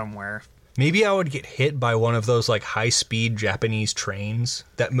skate somewhere. Maybe I would get hit by one of those like high-speed Japanese trains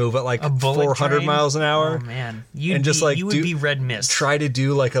that move at like 400 train? miles an hour. Oh man, you would be Red Mist. Try to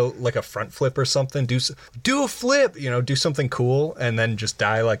do like a front flip or something. Do a flip, do something cool, and then just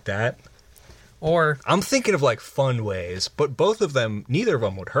die like that. Or I'm thinking of like fun ways, but neither of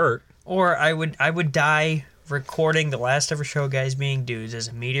them would hurt. Or I would die recording the last ever show, Guys Being Dudes, as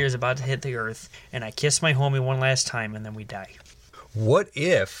a meteor is about to hit the Earth, and I kiss my homie one last time, and then we die. What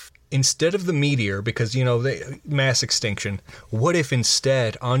if, instead of the meteor, because, the mass extinction, what if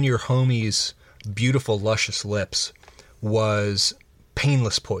instead on your homie's beautiful, luscious lips was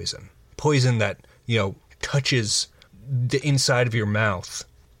painless poison? Poison that, touches the inside of your mouth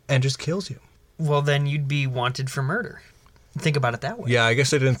and just kills you. Well, then you'd be wanted for murder. Think about it that way. Yeah, I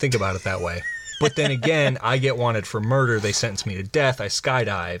guess I didn't think about it that way. But then again, I get wanted for murder. They sentence me to death. I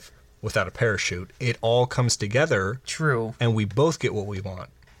skydive without a parachute. It all comes together. True. And we both get what we want.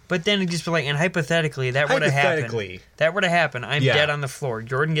 But then it'd just be like, and hypothetically, that would have happened. I'm dead on the floor.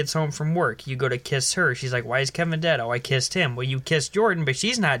 Jordan gets home from work. You go to kiss her. She's like, why is Kevin dead? Oh, I kissed him. Well, you kissed Jordan, but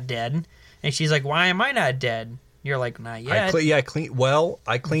she's not dead. And she's like, why am I not dead? You're like, not yet.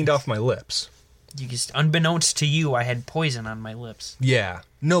 I cleaned off my lips. You just, unbeknownst to you, I had poison on my lips. Yeah.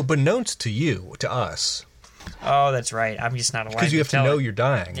 No, beknownst to us. Oh, that's right. I'm just not alive. Because you have to know you're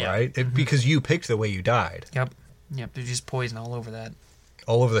dying, right? Mm-hmm. Because you picked the way you died. Yep. There's just poison all over that.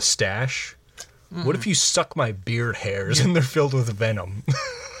 All over the stash? Mm-mm. What if you suck my beard hairs and they're filled with venom?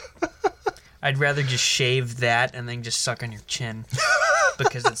 I'd rather just shave that and then just suck on your chin.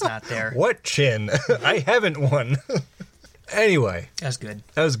 Because it's not there. What chin? I haven't one. Anyway. That's good.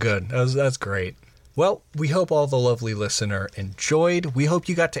 That was good. That's great. Well, we hope all the lovely listener enjoyed. We hope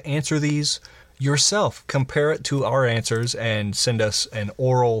you got to answer these yourself. Compare it to our answers and send us an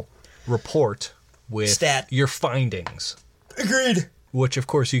oral report with your findings. Agreed. Which, of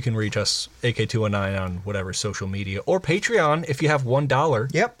course, you can reach us, AK219, on whatever social media. Or Patreon if you have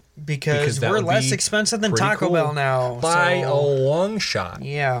 $1. Yep. Because we're less expensive than Taco Bell now. By a long shot.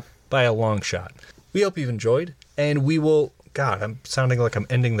 Yeah. By a long shot. We hope you've enjoyed. And we will... God, I'm sounding like I'm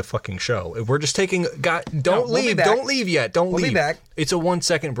ending the fucking show. We're just taking... Don't leave. Don't leave yet. Don't leave. We'll be back. It's a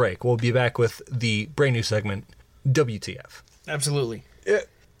 1-second break. We'll be back with the brand new segment, WTF. Absolutely. Yeah.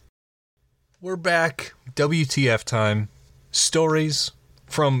 We're back. WTF time. Stories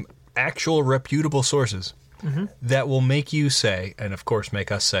from actual reputable sources that will make you say, and of course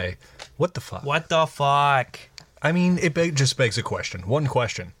make us say, what the fuck? What the fuck? I mean, it just begs a question. One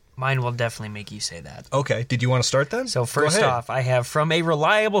question. Mine will definitely make you say that. Okay. Did you want to start then? So first off, I have from a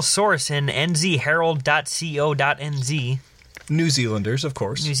reliable source in nzherald.co.nz. New Zealanders, of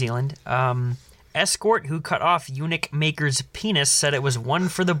course. New Zealand. Escort who cut off eunuch maker's penis said it was one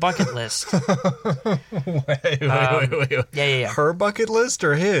for the bucket list. Wait. Yeah. Her bucket list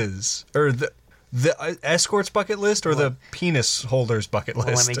or his? Or the escort's bucket list or the penis holder's bucket list?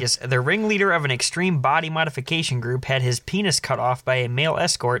 Well, let me guess. The ringleader of an extreme body modification group had his penis cut off by a male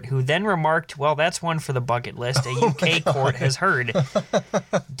escort who then remarked, well, that's one for the bucket list, a UK court has heard.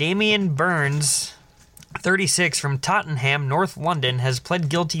 Damien Burns, 36, from Tottenham, North London, has pled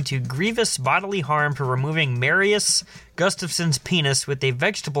guilty to grievous bodily harm for removing Marius Gustafson's penis with a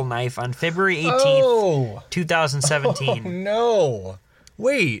vegetable knife on February 18th, 2017. Oh, no.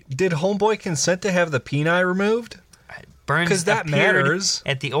 Wait, did Homeboy consent to have the peni removed? Burns that matters.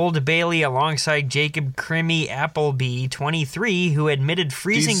 At the Old Bailey alongside Jacob Crimmy Appleby, 23, who admitted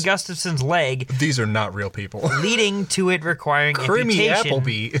freezing Gustafson's leg. These are not real people. Leading to it requiring Crimmy amputation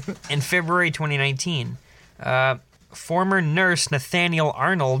Appleby. in February 2019. Former nurse Nathaniel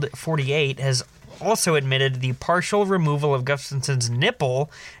Arnold, 48, has also admitted the partial removal of Gustafson's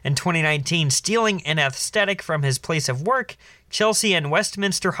nipple in 2019, stealing an aesthetic from his place of work, Chelsea and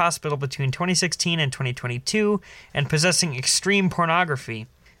Westminster Hospital, between 2016 and 2022, and possessing extreme pornography.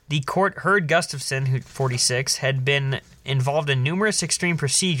 The court heard Gustafson, who 46, had been involved in numerous extreme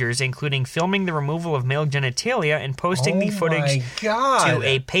procedures, including filming the removal of male genitalia and posting the footage to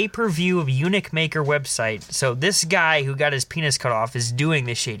a pay-per-view eunuch maker website. So this guy who got his penis cut off is doing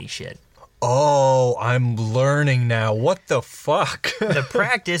this shady shit. Oh, I'm learning now. What the fuck? The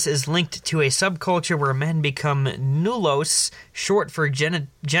practice is linked to a subculture where men become nullos, short for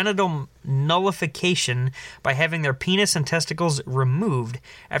genital nullification, by having their penis and testicles removed.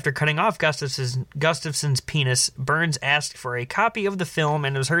 After cutting off Gustafson's penis, Burns asked for a copy of the film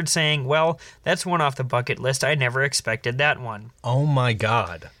and was heard saying, well, that's one off the bucket list. I never expected that one. Oh my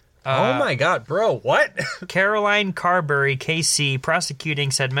God. Oh my God, bro, what? Caroline Carberry, KC, prosecuting,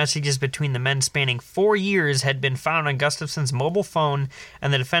 said messages between the men spanning 4 years had been found on Gustafson's mobile phone,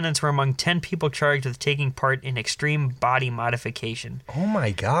 and the defendants were among 10 people charged with taking part in extreme body modification. Oh my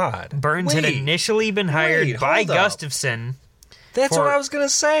God. Burns had initially been hired by Gustafson. That's what I was going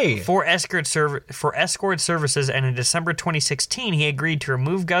to say. For escort services, and in December 2016, he agreed to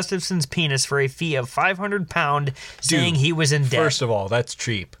remove Gustafson's penis for a fee of £500, saying he was in debt. First of all, that's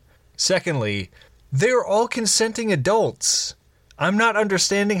cheap. Secondly, they're all consenting adults. I'm not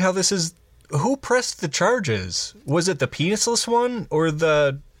understanding how this is... Who pressed the charges? Was it the penisless one or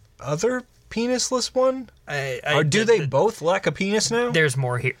the other penisless one? Do they both lack a penis now? There's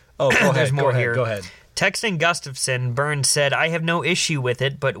more here. Oh, go ahead. There's more here. Go ahead. Texting Gustafson, Burns said, "I have no issue with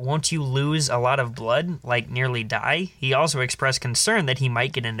it, but won't you lose a lot of blood, like nearly die?" He also expressed concern that he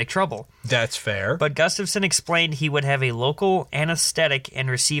might get into trouble. That's fair. But Gustafson explained he would have a local anesthetic and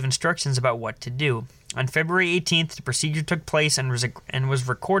receive instructions about what to do. On February 18th, the procedure took place and was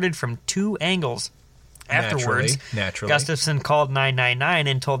recorded from 2 angles. Afterwards, Naturally. Gustafson called 999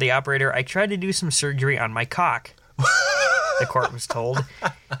 and told the operator, "I tried to do some surgery on my cock." The court was told.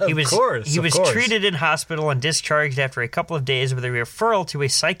 He was treated in hospital and discharged after a couple of days with a referral to a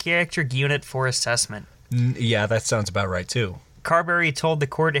psychiatric unit for assessment. Yeah, that sounds about right, too. Carberry told the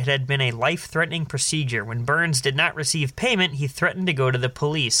court it had been a life-threatening procedure. When Burns did not receive payment, he threatened to go to the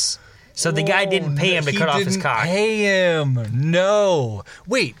police. So the guy didn't pay him to cut off his cock. Pay him. No.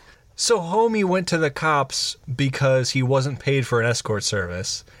 Wait, so homie went to the cops because he wasn't paid for an escort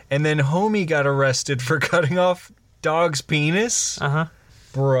service, and then homie got arrested for cutting off dog's penis? Uh-huh.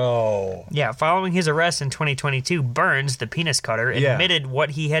 Bro. Yeah, following his arrest in 2022, Burns, the penis cutter, admitted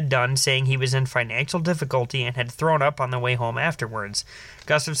what he had done, saying he was in financial difficulty and had thrown up on the way home afterwards.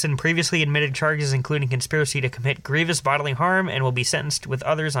 Gustafson previously admitted charges including conspiracy to commit grievous bodily harm and will be sentenced with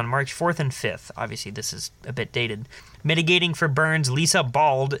others on March 4th and 5th. Obviously, this is a bit dated. Mitigating for Burns, Lisa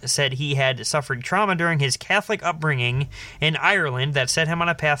Bald said he had suffered trauma during his Catholic upbringing in Ireland that set him on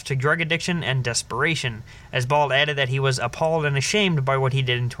a path to drug addiction and desperation, as Bald added that he was appalled and ashamed by what he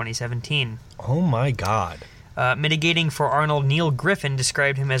did in 2017. Oh my God. Mitigating for Arnold, Neil Griffin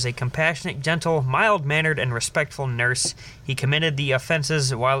described him as a compassionate, gentle, mild-mannered, and respectful nurse. He committed the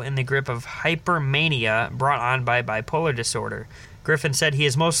offenses while in the grip of hypermania brought on by bipolar disorder. Griffin said he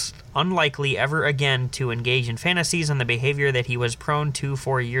is most unlikely ever again to engage in fantasies on the behavior that he was prone to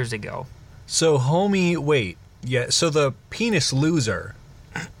 4 years ago. So, homie, wait. Yeah, so the penis loser...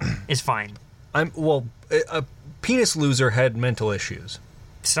 is fine. A penis loser had mental issues.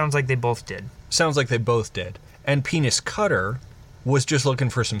 Sounds like they both did. Sounds like they both did. And penis cutter was just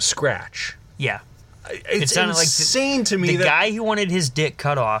looking for some scratch. Yeah. It's insane to me the guy who wanted his dick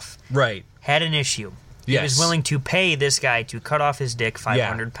cut off had an issue. He was willing to pay this guy to cut off his dick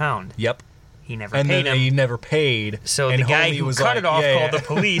 £500. Yep. He never paid him. He never paid. So the guy who cut it off called the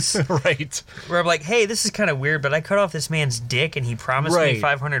police. Right. Where I'm like, hey, this is kind of weird, but I cut off this man's dick and he promised me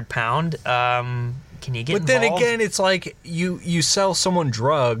 £500. Can you get involved? But then again, it's like you sell someone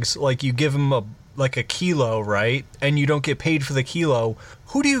drugs, like you give them a kilo, right? And you don't get paid for the kilo.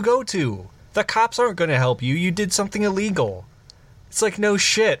 Who do you go to? The cops aren't going to help you. You did something illegal. It's like no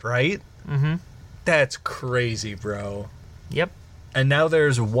shit, right? Mm-hmm. That's crazy, bro. Yep. And now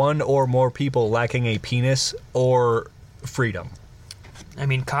there's one or more people lacking a penis or freedom. I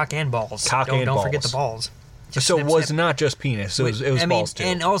mean, cock and balls. Don't forget the balls. So it was not just penis. It was balls, too.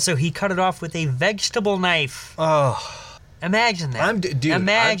 And also, he cut it off with a vegetable knife. Oh. Imagine that.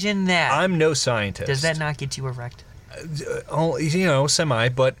 Imagine that. I'm no scientist. Does that not get you erect? Semi,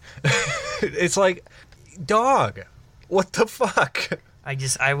 but it's like, dog, what the fuck?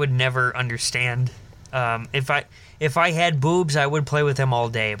 I would never understand. If I had boobs, I would play with them all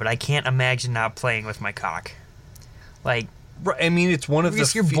day, but I can't imagine not playing with my cock. Like, I mean, it's one of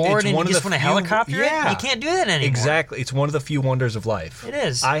the. You're bored and you just want a helicopter. Yeah, you can't do that anymore. Exactly, it's one of the few wonders of life. It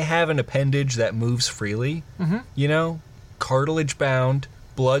is. I have an appendage that moves freely. Mm-hmm. Cartilage bound,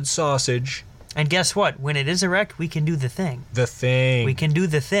 blood sausage. And guess what? When it is erect, we can do the thing. The thing. We can do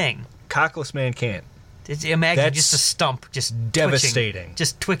the thing. Cockless man can't. Imagine that's just a stump, just devastating, twitching,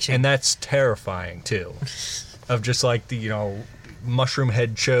 just twitching, and that's terrifying too. Of just like the mushroom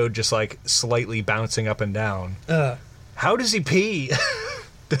head chode, just like slightly bouncing up and down. How does he pee?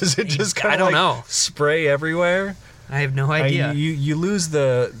 Does it just kind of I don't know. Spray everywhere? I have no idea. You lose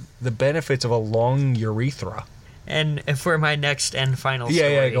the benefits of a long urethra. And for my next and final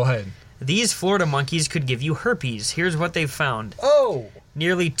story, yeah, go ahead. These Florida monkeys could give you herpes. Here's what they've found. Oh.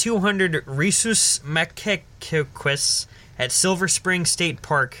 Nearly 200 rhesus macaques at Silver Spring State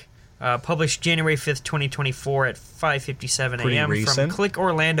Park Published January 5th, 2024 at 5:57 a.m. from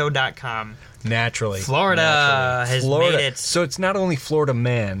clickorlando.com. Naturally. Florida has made it. So it's not only Florida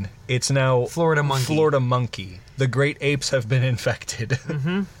man, it's now Florida monkey. Florida monkey. The great apes have been infected.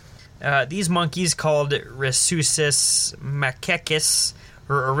 Mm-hmm. These monkeys, called Rhesus macaques,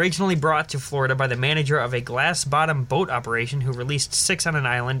 were originally brought to Florida by the manager of a glass-bottom boat operation who released 6 on an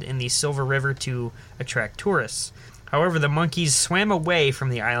island in the Silver River to attract tourists. However, the monkeys swam away from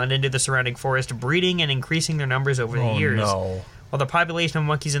the island into the surrounding forest, breeding and increasing their numbers over the years. No. While the population of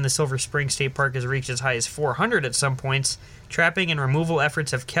monkeys in the Silver Spring State Park has reached as high as 400 at some points, trapping and removal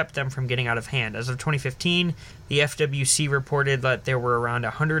efforts have kept them from getting out of hand. As of 2015, the FWC reported that there were around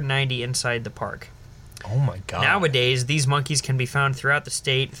 190 inside the park. Oh my God. Nowadays, these monkeys can be found throughout the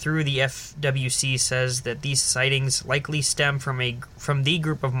state. Through the FWC says that these sightings likely stem from the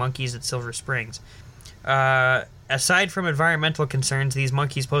group of monkeys at Silver Springs. Aside from environmental concerns, these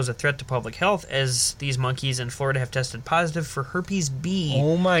monkeys pose a threat to public health, as these monkeys in Florida have tested positive for herpes B.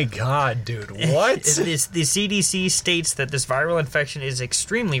 Oh my God, dude. What? The CDC states that this viral infection is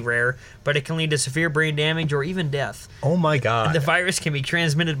extremely rare, but it can lead to severe brain damage or even death. Oh my God. And the virus can be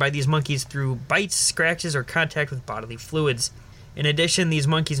transmitted by these monkeys through bites, scratches, or contact with bodily fluids. In addition, these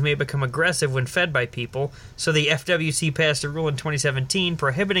monkeys may become aggressive when fed by people, so the FWC passed a rule in 2017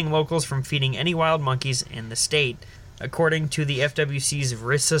 prohibiting locals from feeding any wild monkeys in the state. According to the FWC's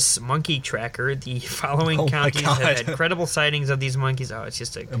Rhesus Monkey Tracker, the following counties have had credible sightings of these monkeys. Oh, it's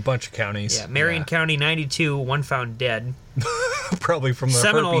just a bunch of counties. Yeah, Marion County, 92, 1 found dead. Probably from the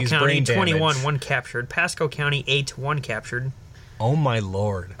Seminole herpes County, brain 21, damage. 1 captured. Pasco County, 8, 1 captured. Oh my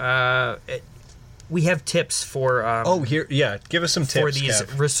Lord. We have tips for... give us some tips, for these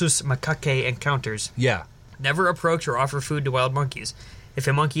Kev. Rhesus macaque encounters. Yeah. Never approach or offer food to wild monkeys. If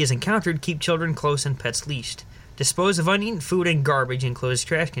a monkey is encountered, keep children close and pets leashed. Dispose of uneaten food and garbage in closed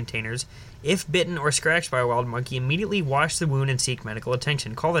trash containers. If bitten or scratched by a wild monkey, immediately wash the wound and seek medical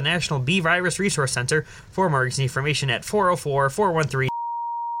attention. Call the National Bee Virus Resource Center for emergency information at 404-413.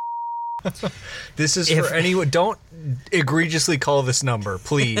 This is for anyone. Don't egregiously call this number,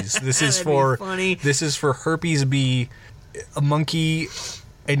 please. This is for this is for herpes B, monkey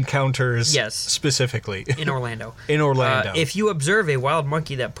encounters. Yes, specifically in Orlando. If you observe a wild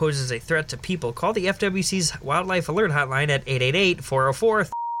monkey that poses a threat to people, call the FWC's Wildlife Alert Hotline at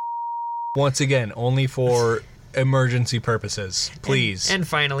 888-404. Once again, only for emergency purposes, please. And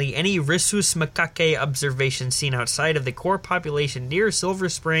finally, any Rhesus macaque observations seen outside of the core population near Silver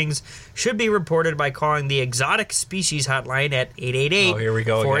Springs should be reported by calling the Exotic Species Hotline at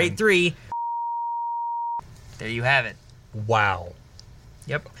 888-483. There you have it. Wow.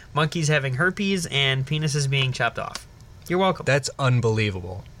 Yep. Monkeys having herpes and penises being chopped off. You're welcome. That's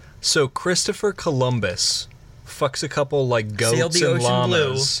unbelievable. So Christopher Columbus fucks a couple like goats and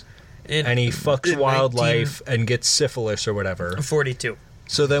llamas. And he fucks wildlife and gets syphilis or whatever. 42.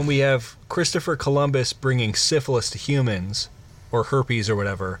 So then we have Christopher Columbus bringing syphilis to humans, or herpes or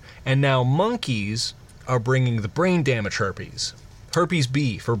whatever, and now monkeys are bringing the brain damage herpes. Herpes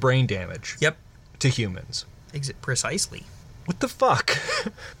B for brain damage. Yep. To humans. Precisely. What the fuck?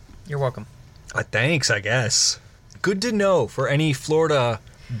 You're welcome. Thanks, I guess. Good to know for any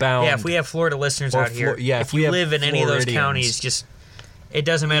Florida-bound... Yeah, if we have Florida listeners out here, if you live in any of those counties, just... It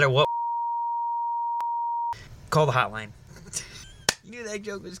doesn't matter what... Call the hotline. You knew that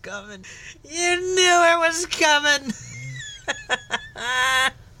joke was coming. You knew it was coming.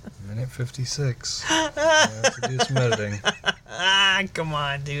 Minute 56. I have to do some editing. Come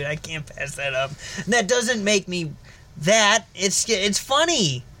on, dude. I can't pass that up. That doesn't make me that. It's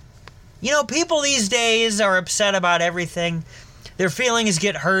funny. You know, people these days are upset about everything. Their feelings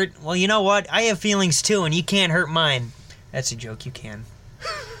get hurt. Well, you know what? I have feelings too, and you can't hurt mine. That's a joke. You can.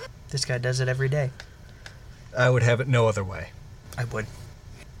 This guy does it every day. I would have it no other way. I would.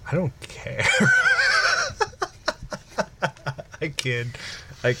 I don't care. I kid.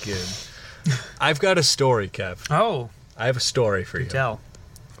 I've got a story, Kev. Oh. I have a story for you. Tell.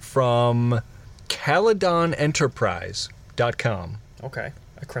 From CaledonEnterprise.com. Okay.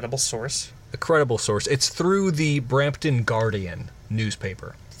 A credible source. It's through the Brampton Guardian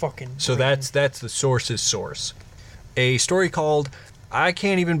newspaper. Fucking. So that's the source's source. A story called I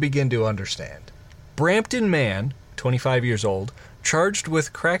Can't Even Begin to Understand. Brampton man, 25 years old, charged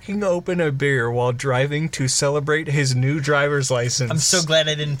with cracking open a beer while driving to celebrate his new driver's license. I'm so glad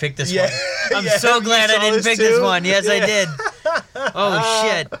I didn't pick this one. I'm so glad I didn't pick this one. Yes, I did. Oh,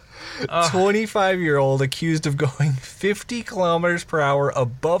 shit. 25-year-old accused of going 50 kilometers per hour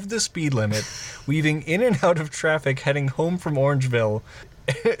above the speed limit, weaving in and out of traffic heading home from Orangeville,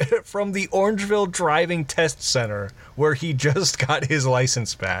 from the Orangeville Driving Test Center, where he just got his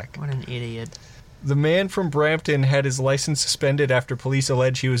license back. What an idiot. The man from Brampton had his license suspended after police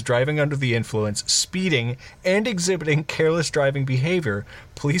allege he was driving under the influence, speeding, and exhibiting careless driving behavior.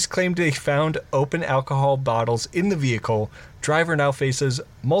 Police claimed they found open alcohol bottles in the vehicle. Driver now faces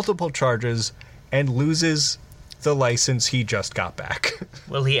multiple charges and loses the license he just got back.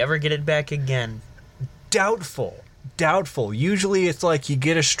 Will he ever get it back again? Doubtful. Usually it's like you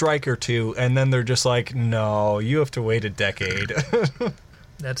get a strike or two, and then they're just like, no, you have to wait a decade.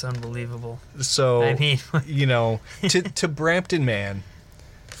 That's unbelievable. So, I mean, to Brampton man,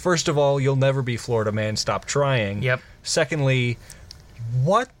 first of all, you'll never be Florida man. Stop trying. Yep. Secondly,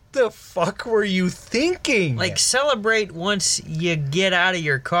 what the fuck were you thinking? Like, celebrate once you get out of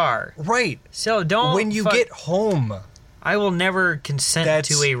your car. Right. So don't... When you get home. I will never consent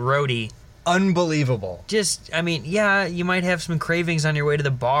to a roadie. Unbelievable. Just, I mean, yeah, you might have some cravings on your way to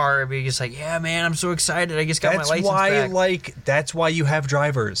the bar, but you're just like, yeah, man, I'm so excited. I just got my license back. That's why you have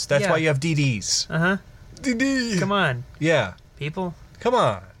drivers. That's why you have DDs. Uh-huh. DD. Come on. Yeah. People. Come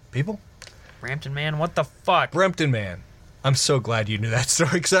on, people. Brampton man, what the fuck? Brampton man. I'm so glad you knew that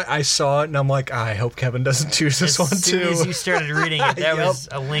story, because I saw it, and I'm like, I hope Kevin doesn't choose this one, too. As soon as you started reading it, that was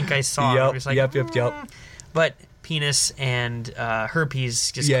a link I saw. Yep, I was like, yep. But penis and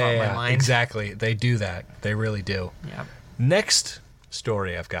herpes just caught my mind. Exactly. They do that. They really do. Yeah. Next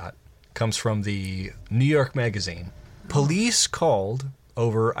story I've got comes from the New York Magazine. Police called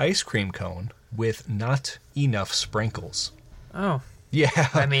over ice cream cone with not enough sprinkles. Oh. Yeah.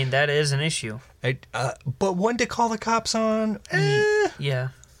 I mean, that is an issue. But one to call the cops on? Yeah.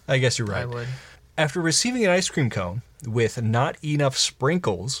 I guess you're right. I would. After receiving an ice cream cone with not enough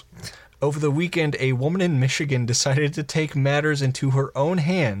sprinkles, over the weekend, a woman in Michigan decided to take matters into her own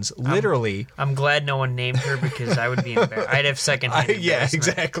hands, literally. I'm glad no one named her, because I would be embarrassed. I'd have secondhand embarrassment.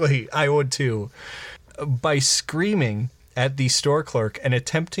 Yeah, exactly. I would too. By screaming at the store clerk and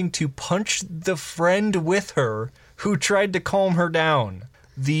attempting to punch the friend with her who tried to calm her down.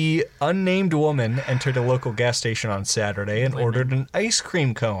 The unnamed woman entered a local gas station on Saturday and ordered an ice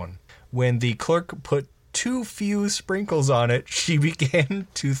cream cone. When the clerk put too few sprinkles on it, she began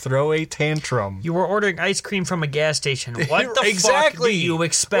to throw a tantrum. You were ordering ice cream from a gas station. What the fuck do you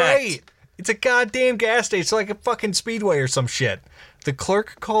expect? Right. It's a goddamn gas station. It's like a fucking Speedway or some shit. The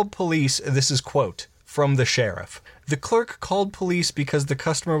clerk called police. This is quote from the sheriff. The clerk called police because the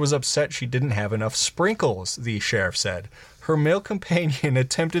customer was upset she didn't have enough sprinkles, the sheriff said. Her male companion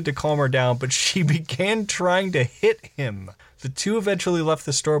attempted to calm her down, but she began trying to hit him. The two eventually left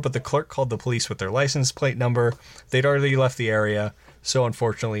the store, but the clerk called the police with their license plate number. They'd already left the area, so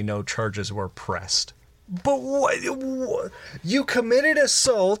unfortunately no charges were pressed. But what? You committed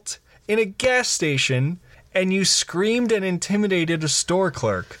assault in a gas station, and you screamed and intimidated a store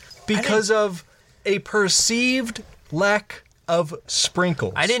clerk because of a perceived lack of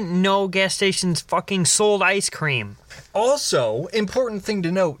sprinkles. I didn't know gas stations fucking sold ice cream. Also, important thing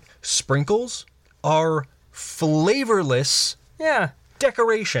to note, sprinkles are flavorless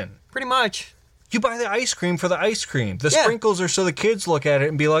decoration. Pretty much. You buy the ice cream for the ice cream. The sprinkles are so the kids look at it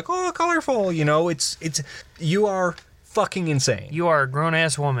and be like, oh, colorful. You know, it's you are fucking insane. You are a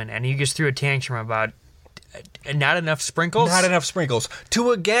grown-ass woman, and you just threw a tantrum about not enough sprinkles? Not enough sprinkles.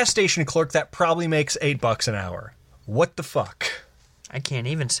 To a gas station clerk that probably makes $8 an hour. What the fuck? I can't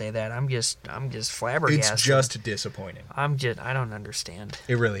even say that. I'm just flabbergasted. It's just disappointing. I don't understand.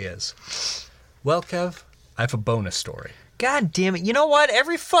 It really is. Well, Kev, I have a bonus story. God damn it. You know what?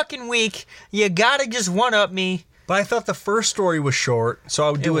 Every fucking week, you gotta just one-up me. But I thought the first story was short, so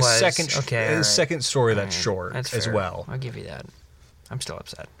I would do a second story that's right. short that's as fair. well. I'll give you that. I'm still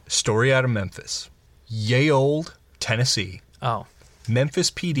upset. Story out of Memphis. Ye old Tennessee. Oh. Memphis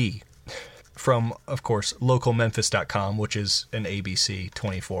PD. From, of course, localmemphis.com, which is an ABC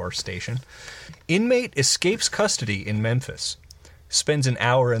 24 station. Inmate escapes custody in Memphis. Spends an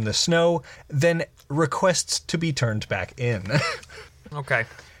hour in the snow, then requests to be turned back in. Okay.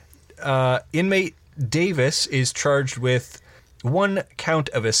 Inmate Davis is charged with 1 count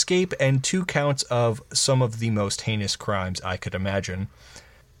of escape and 2 counts of some of the most heinous crimes I could imagine.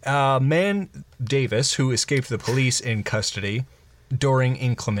 Man Davis, who escaped the police in custody during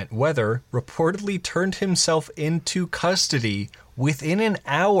inclement weather, reportedly turned himself into custody within an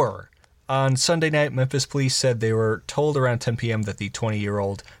hour. On Sunday night, Memphis police said they were told around 10 p.m. that the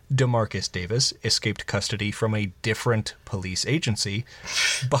 20-year-old DeMarcus Davis escaped custody from a different police agency.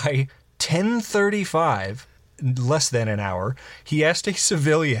 By 10:35, less than an hour, he asked a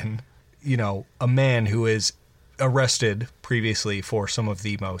civilian, a man who is arrested previously for some of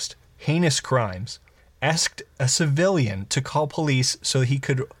the most heinous crimes, asked a civilian to call police so he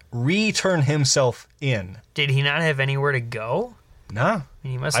could return himself in. Did he not have anywhere to go? No.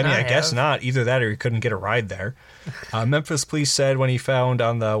 He must not have. I guess not. Either that or he couldn't get a ride there. Memphis police said when he found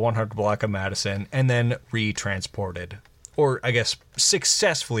on the 100 block of Madison and then re-transported. Or, I guess,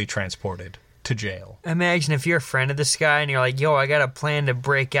 successfully transported to jail. Imagine if you're a friend of this guy and you're like, yo, I got a plan to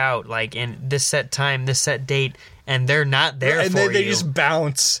break out, like, in this set time, this set date, and they're not there for you. And then they just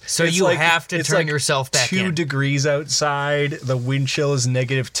bounce. So you have to turn yourself back in. 2 degrees outside, the wind chill is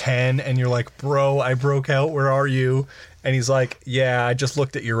 -10, and you're like, bro, I broke out, where are you? And he's like, yeah, I just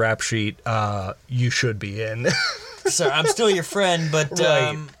looked at your rap sheet. You should be in. So I'm still your friend, but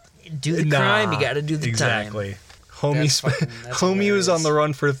right. Do the crime, you gotta do the exactly. Time. Homie was on the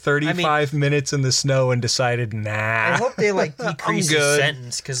run for 35 minutes in the snow and decided, nah. I hope they decrease his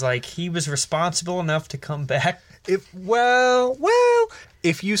sentence because he was responsible enough to come back. If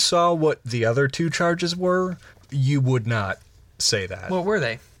you saw what the other 2 charges were, you would not say that. What were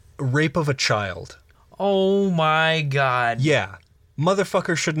they? Rape of a child. Oh my God. Yeah.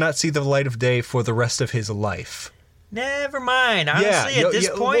 Motherfucker should not see the light of day for the rest of his life. Never mind. Honestly, at this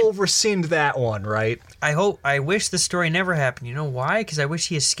point, we'll rescind that one, right? I wish the story never happened. You know why? Because I wish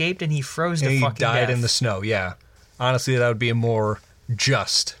he escaped and he froze to fucking death. He died in the snow, yeah. Honestly, that would be a more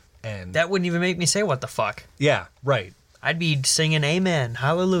just end. That wouldn't even make me say what the fuck. Yeah, right. I'd be singing amen,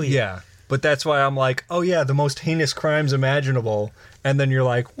 hallelujah. Yeah, but that's why I'm like, oh yeah, the most heinous crimes imaginable. And then you're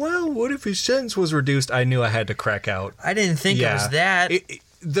like, well, what if his sentence was reduced? I knew I had to crack out. I didn't think it was that.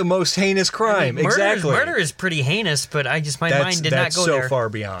 The most heinous crime, exactly. Murder is pretty heinous, but my mind did not go there. That's so far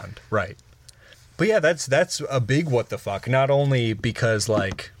beyond, right. But yeah, that's a big what the fuck. Not only because,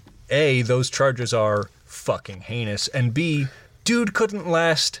 A, those charges are fucking heinous, and B, dude couldn't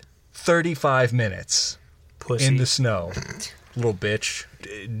last 35 minutes Pussy. In the snow. Little bitch.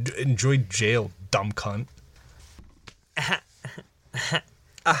 Enjoy jail, dumb cunt.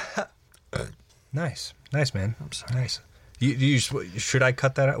 Nice, man. I'm sorry. Nice. Should I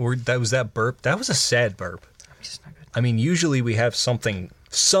cut that out? Or was that burp? That was a sad burp. I'm just not good. I mean, usually we have something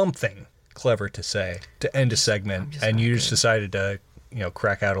clever to say to end a segment, and you just decided to,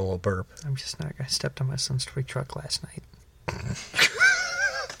 crack out a little burp. I'm just not good. I stepped on my son's toy truck last night.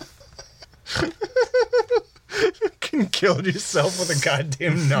 Fucking killed yourself with a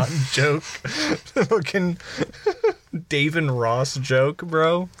goddamn non-joke. Fucking David Ross joke,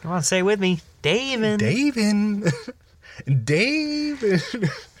 bro. Come on, say it with me. David.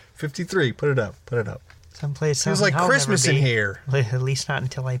 53. Put it up. Someplace. Feels like Christmas in here. At least not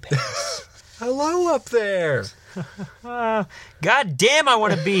until I pass. Hello up there. God damn, I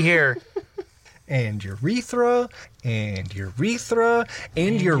want to be here. And urethra, and urethra,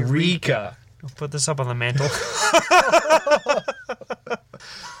 and eureka. I'll put this up on the mantle.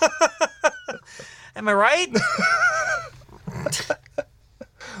 Am I right?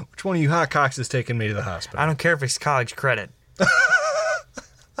 Which one of you hot cocks is taking me to the hospital? I don't care if it's college credit.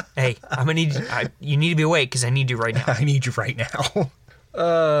 Hey, I'm gonna need you need to be awake because I need you right now. I need you right now.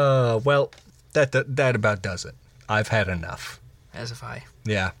 Well, that about does it. I've had enough. As if I.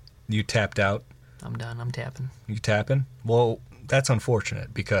 Yeah, you tapped out. I'm done. I'm tapping. You tapping? Well, that's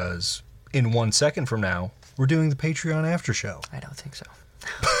unfortunate because in 1 second from now, we're doing the Patreon after show. I don't think so.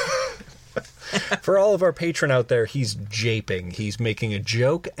 For all of our patron out there, he's japing. He's making a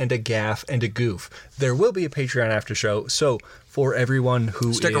joke and a gaffe and a goof. There will be a Patreon after show, so for everyone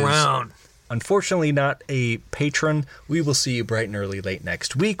who Stick around. Unfortunately not a patron, we will see you bright and early late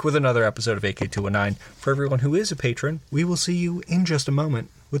next week with another episode of AK219. For everyone who is a patron, we will see you in just a moment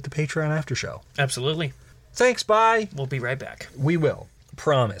with the Patreon after show. Absolutely. Thanks, bye. We'll be right back. We will.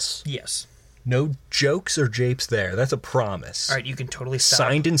 Promise. Yes. No jokes or japes there. That's a promise. All right, you can totally stop.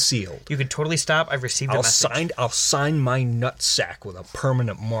 Signed and sealed. You can totally stop. I've received a message. I'll sign my nutsack with a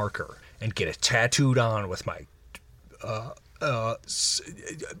permanent marker and get it tattooed on with my...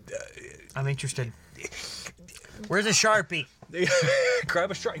 I'm interested. Where's a Sharpie?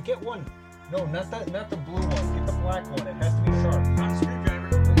 Grab a Sharpie. Get one. No, not the blue one. Get the black one. It has to be